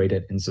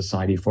celebrated in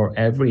society for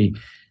every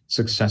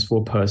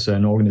successful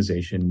person,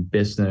 organization,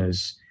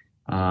 business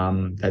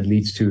that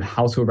leads to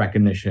household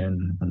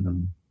recognition,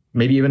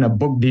 maybe even a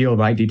book deal,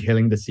 right,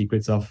 detailing the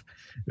secrets of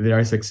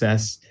their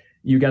success.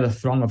 You get a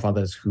throng of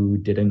others who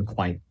didn't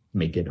quite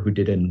make it, who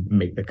didn't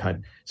make the cut.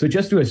 So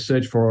just do a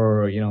search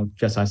for,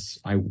 just as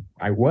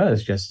I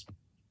was just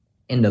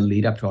in the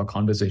lead up to our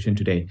conversation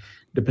today,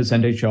 the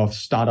percentage of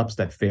startups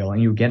that fail,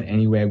 and you get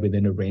anywhere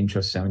within a range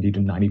of 70 to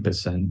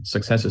 90%.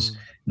 Success is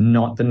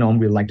not the norm.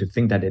 We like to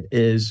think that it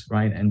is,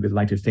 right? And we'd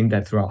like to think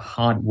that through our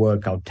hard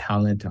work, our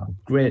talent, our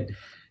grit,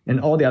 and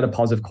all the other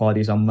positive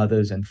qualities our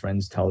mothers and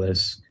friends tell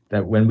us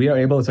that when we are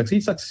able to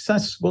succeed,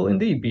 success will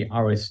indeed be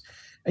ours.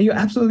 And you're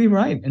absolutely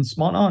right and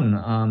spot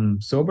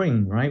on,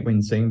 sobering, right?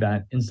 When saying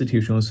that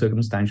institutional,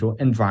 circumstantial,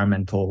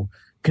 environmental,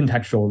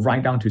 contextual,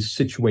 right down to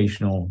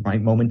situational,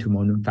 right,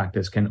 moment-to-moment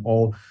factors can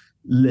all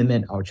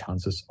limit our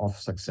chances of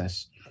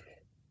success.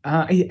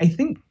 I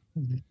think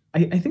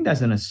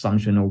that's an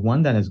assumption, or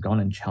one that has gone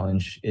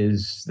unchallenged,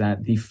 is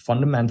that the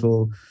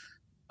fundamental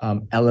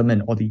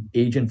element or the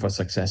agent for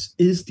success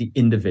is the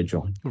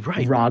individual,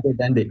 right, rather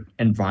than the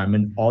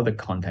environment or the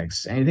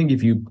context. And I think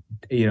if you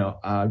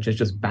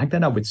just back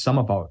that up with some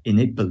of our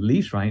innate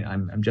beliefs, right?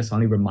 I'm just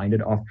only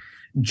reminded of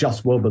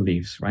just world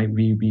beliefs, right?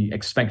 We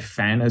expect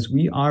fairness.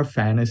 We are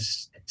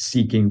fairness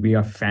seeking. We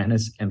are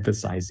fairness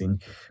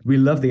emphasizing. We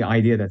love the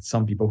idea that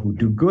some people who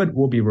do good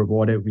will be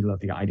rewarded. We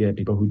love the idea that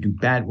people who do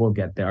bad will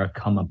get their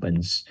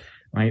comeuppance,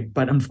 right?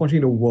 But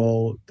unfortunately, the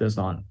world does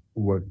not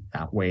work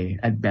that way.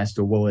 At best,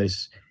 the world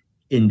is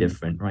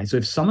indifferent, right? So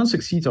if someone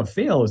succeeds or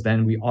fails,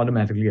 then we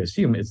automatically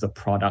assume it's the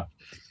product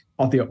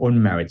of their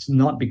own merits,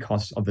 not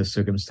because of the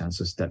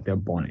circumstances that they're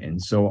born in.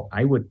 So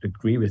I would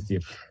agree with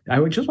you. I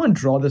would just want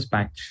to draw this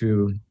back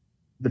to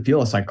the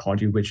field of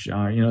psychology, which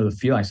the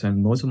field I spent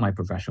most of my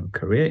professional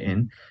career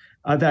in.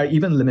 There are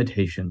even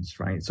limitations,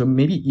 right? So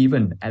maybe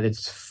even at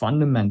its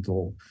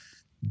fundamental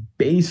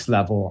base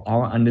level,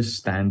 our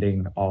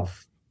understanding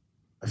of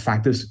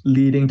factors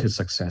leading to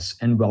success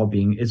and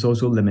well-being is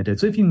also limited.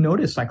 So if you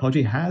notice,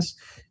 psychology has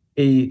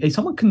a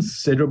somewhat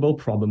considerable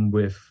problem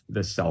with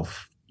the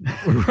self.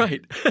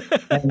 Right.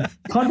 And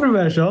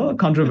controversial,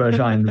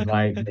 I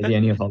invite maybe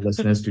any of our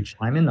listeners to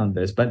chime in on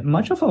this, but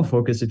much of our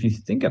focus, if you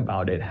think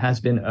about it, has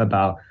been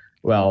about,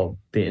 well,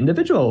 the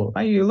individual,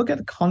 right? You look at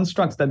the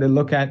constructs that they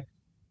look at: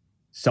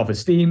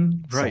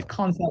 self-esteem, right,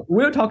 self-concept.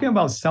 We're talking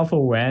about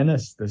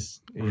self-awareness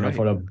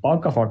for the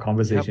bulk of our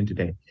conversation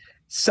today.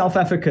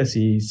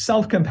 Self-efficacy,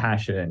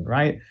 self-compassion,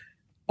 right?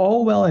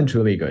 All well and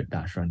truly good,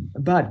 Dashran.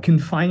 But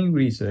confining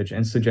research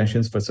and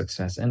suggestions for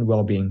success and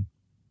well-being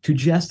to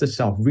just the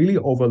self really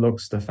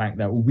overlooks the fact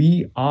that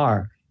we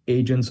are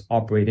agents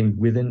operating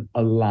within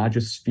a larger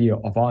sphere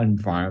of our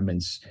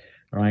environments,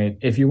 right?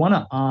 If you want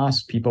to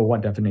ask people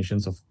what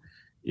definitions of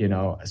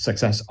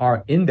success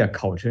are in their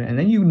culture, and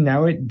then you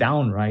narrow it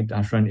down, right,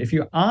 Dashran? If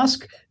you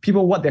ask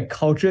people what their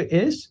culture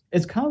is,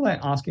 it's kind of like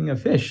asking a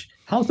fish,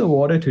 how's the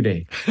water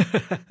today?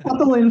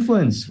 Subtle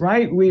influence,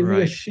 right? We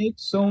are shaped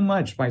so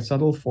much by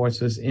subtle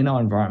forces in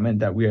our environment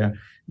that we are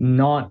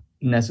not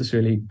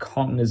necessarily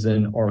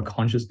cognizant or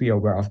consciously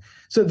aware of.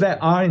 So there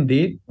are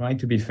indeed, right,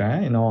 to be fair,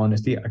 in all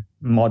honesty,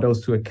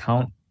 models to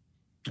account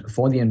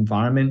for the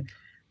environment.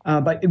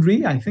 But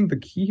really, I think the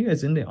key here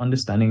is in the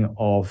understanding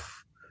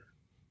of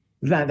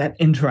that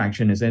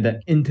interaction, is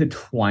that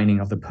intertwining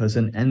of the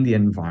person and the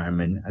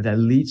environment that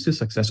leads to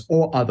success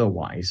or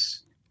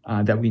otherwise,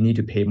 that we need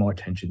to pay more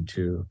attention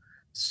to.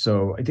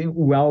 So I think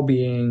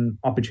well-being,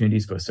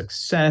 opportunities for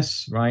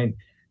success, right?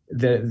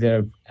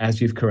 They're,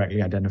 as you've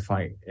correctly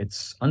identified,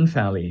 it's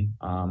unfairly,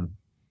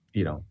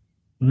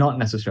 not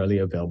necessarily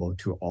available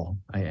to all.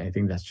 I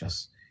think that's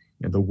just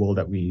the world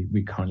that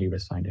we currently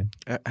reside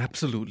in.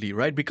 Absolutely,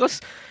 right?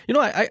 Because,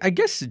 I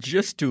guess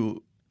just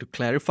to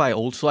clarify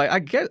also,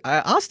 I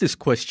asked this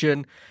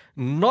question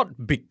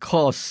not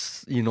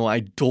because, I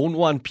don't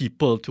want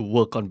people to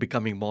work on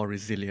becoming more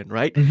resilient,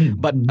 right?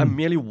 But I'm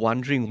merely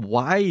wondering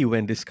why,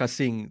 when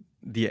discussing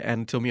the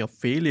anatomy of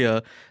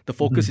failure, the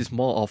focus is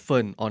more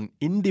often on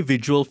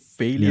individual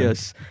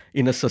failures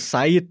in a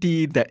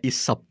society that is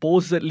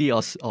supposedly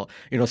or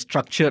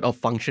structured or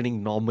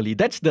functioning normally.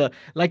 That's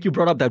like you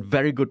brought up that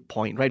very good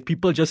point, right?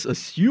 People just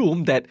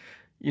assume that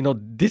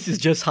this is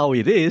just how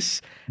it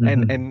is.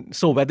 And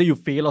so whether you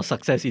fail or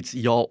success, it's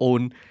your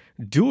own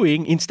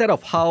doing, instead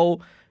of how,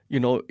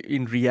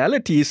 in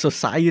reality,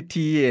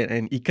 society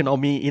and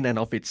economy in and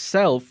of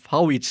itself,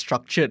 how it's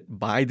structured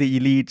by the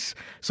elites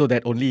so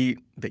that only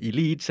the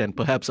elites and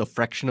perhaps a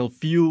fractional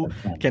few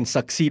can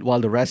succeed while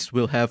the rest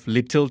will have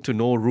little to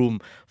no room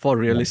for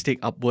realistic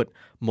upward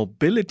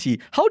mobility.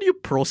 How do you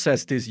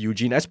process this,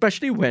 Eugene,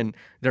 especially when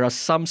there are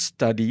some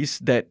studies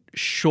that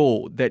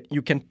show that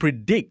you can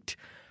predict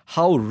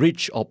how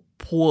rich or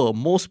poor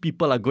most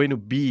people are going to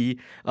be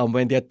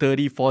when they're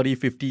 30, 40,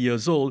 50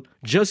 years old,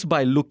 just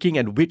by looking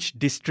at which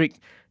district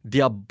they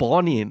are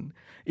born in.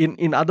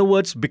 In other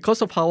words,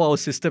 because of how our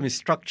system is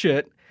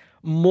structured,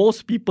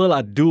 most people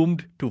are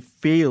doomed to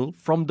fail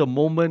from the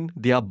moment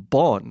they are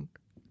born,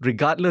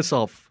 regardless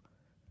of,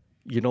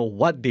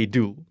 what they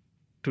do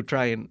to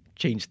try and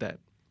change that.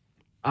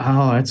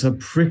 Oh, it's a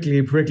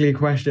prickly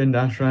question,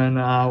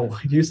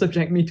 Dashran. You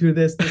subject me to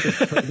this.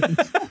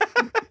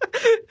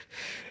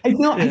 I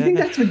think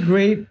that's a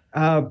great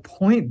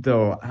point,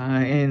 though,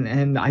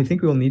 and I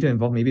think we'll need to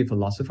involve maybe a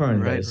philosopher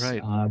in this.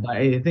 Right. But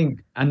I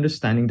think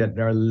understanding that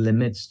there are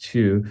limits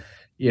to,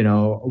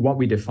 what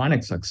we define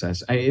as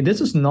success.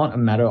 This is not a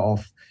matter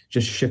of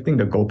just shifting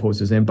the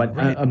goalposts in, but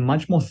a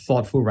much more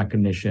thoughtful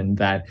recognition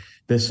that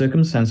the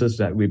circumstances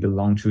that we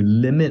belong to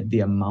limit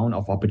the amount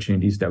of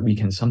opportunities that we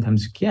can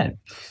sometimes get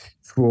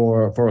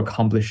for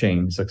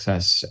accomplishing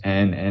success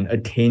and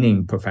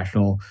attaining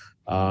professional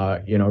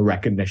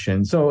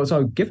recognition. So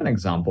I'll give an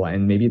example,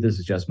 and maybe this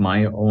is just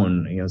my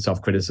own,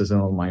 self-criticism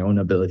of my own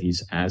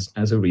abilities as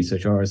a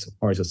researcher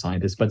or as a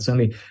scientist, but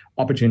certainly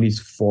opportunities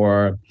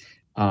for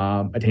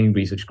attaining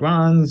research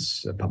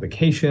grants,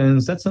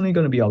 publications. That's certainly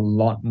going to be a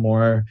lot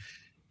more,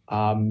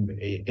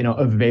 made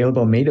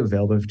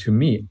available to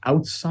me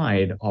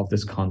outside of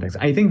this context.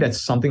 I think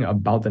that's something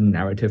about the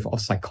narrative of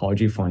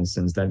psychology, for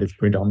instance, that is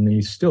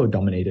predominantly still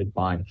dominated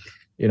by,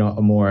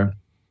 a more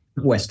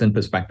Western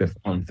perspective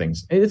on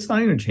things. It's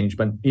starting to change,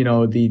 but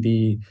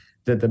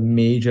the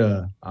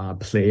major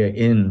player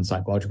in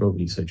psychological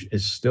research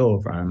is still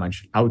very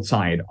much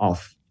outside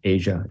of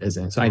Asia,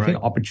 isn't it? So I think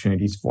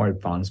opportunities for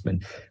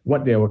advancement,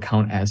 what they will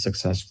count as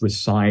success,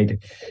 reside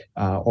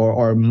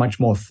or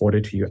much more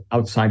afforded to you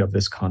outside of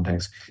this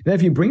context. Then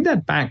if you bring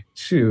that back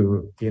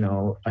to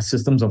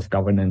systems of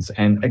governance,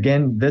 and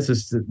again, this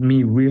is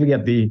me really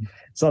at the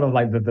sort of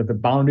like the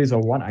boundaries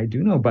of what I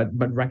do know, but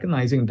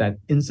recognizing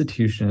that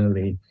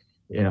institutionally,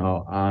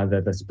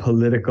 that there's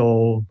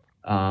political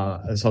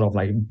sort of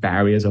like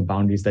barriers or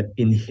boundaries that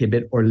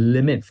inhibit or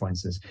limit, for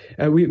instance.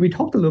 We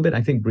talked a little bit,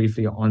 I think,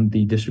 briefly on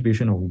the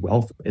distribution of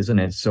wealth, isn't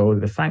it? So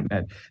the fact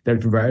that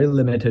there's very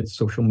limited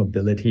social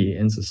mobility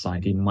in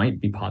society might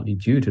be partly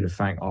due to the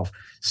fact of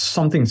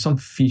some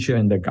feature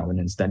in the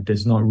governance that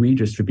does not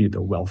redistribute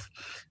the wealth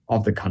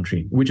of the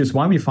country, which is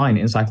why we find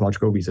in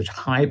psychological research,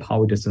 high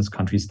power distance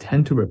countries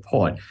tend to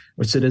report,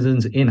 or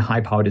citizens in high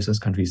power distance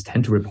countries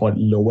tend to report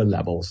lower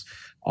levels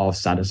of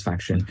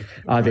satisfaction.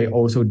 They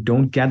also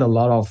don't get a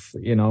lot of,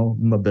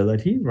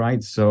 mobility,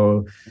 right?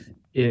 So,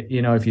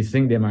 if you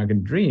think the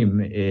American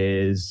dream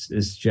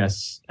is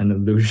just an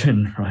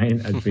illusion,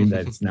 right? A dream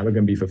that's never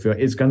going to be fulfilled,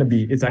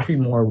 it's actually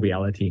more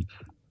reality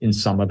in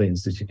some other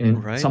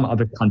some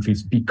other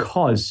countries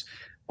because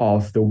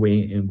of the way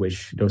in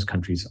which those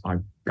countries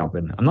are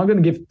governed. I'm not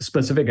going to give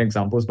specific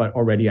examples, but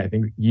already I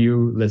think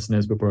you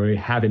listeners will probably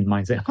have in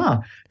mind, say,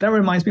 that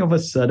reminds me of a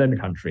certain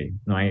country,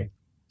 right?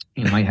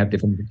 You might have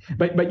different,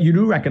 but you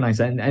do recognize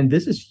that, and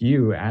this is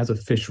you as a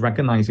fish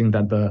recognizing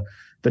that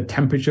the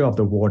temperature of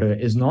the water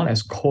is not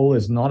as cold,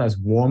 is not as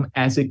warm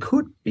as it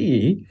could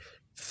be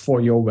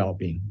for your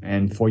well-being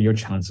and for your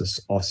chances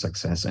of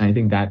success. And I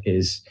think that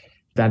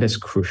is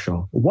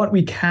crucial. What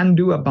we can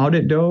do about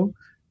it, though,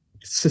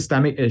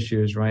 systemic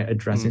issues, right?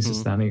 Addressing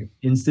systemic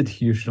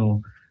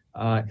institutional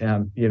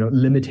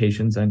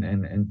limitations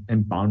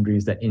and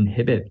boundaries that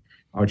inhibit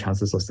our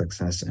chances of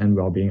success and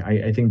well-being.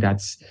 I think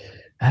that's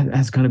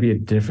going to be a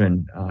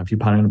different, if you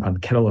pardon upon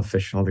kettle of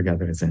fish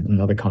altogether. It's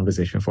another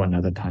conversation for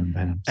another time,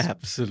 perhaps.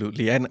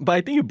 Absolutely. But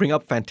I think you bring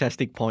up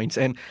fantastic points.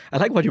 And I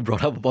like what you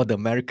brought up about the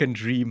American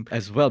dream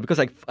as well, because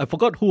I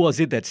forgot who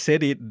was it that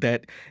said it,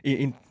 that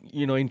in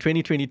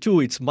 2022,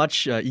 it's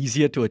much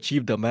easier to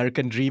achieve the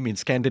American dream in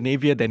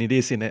Scandinavia than it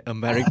is in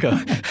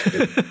America.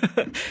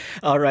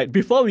 All right.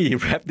 Before we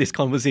wrap this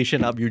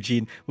conversation up,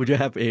 Eugene, would you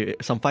have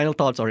some final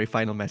thoughts or a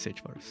final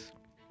message for us?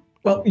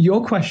 Well,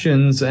 your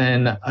questions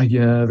and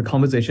the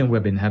conversation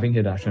we've been having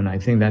here, Darshan, I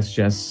think that's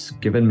just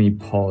given me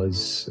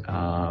pause,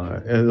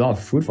 a lot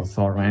of food for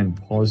thought, right? And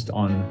paused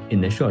on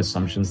initial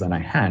assumptions that I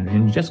had.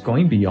 And just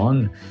going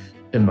beyond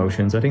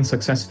emotions, I think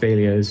success,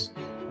 failures,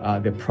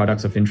 they're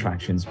products of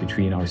interactions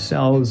between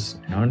ourselves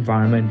and our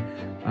environment.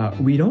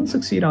 We don't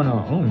succeed on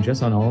our own,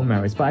 just on our own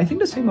merits. But I think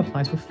the same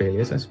applies for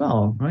failures as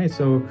well, right?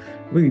 So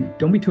really,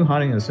 don't be too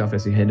hard on yourself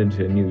as you head into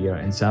the new year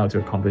and set out to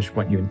accomplish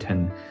what you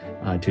intend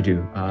to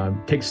do.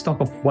 Take stock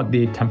of what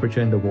the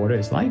temperature in the water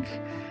is like,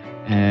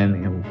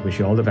 and wish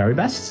you all the very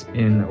best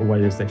in what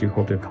it is that you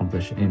hope to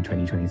accomplish in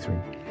 2023.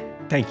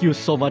 Thank you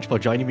so much for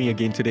joining me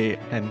again today,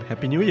 and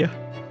Happy New Year.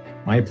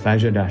 My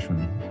pleasure,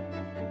 Dashwan.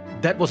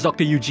 That was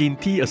Dr. Eugene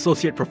Tee,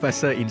 Associate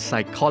Professor in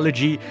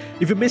Psychology.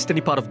 If you missed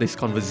any part of this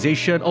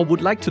conversation or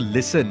would like to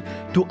listen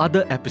to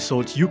other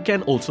episodes, you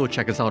can also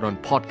check us out on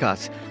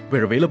podcasts.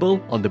 We're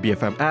available on the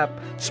BFM app,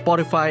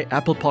 Spotify,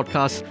 Apple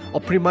Podcasts,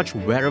 or pretty much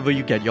wherever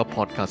you get your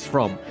podcasts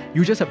from.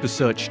 You just have to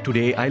search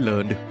Today I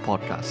Learned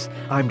Podcasts.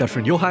 I'm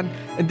Dashran Johan,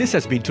 and this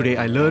has been Today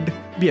I Learned,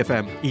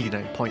 BFM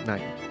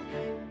 89.9.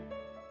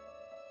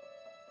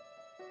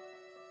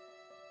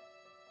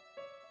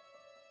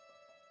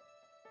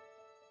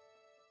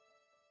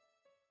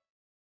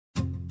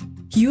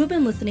 You have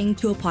been listening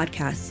to a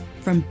podcast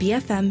from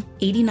BFM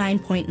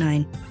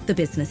 89.9, the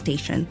business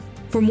station.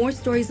 For more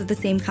stories of the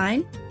same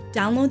kind,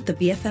 download the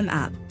BFM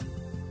app.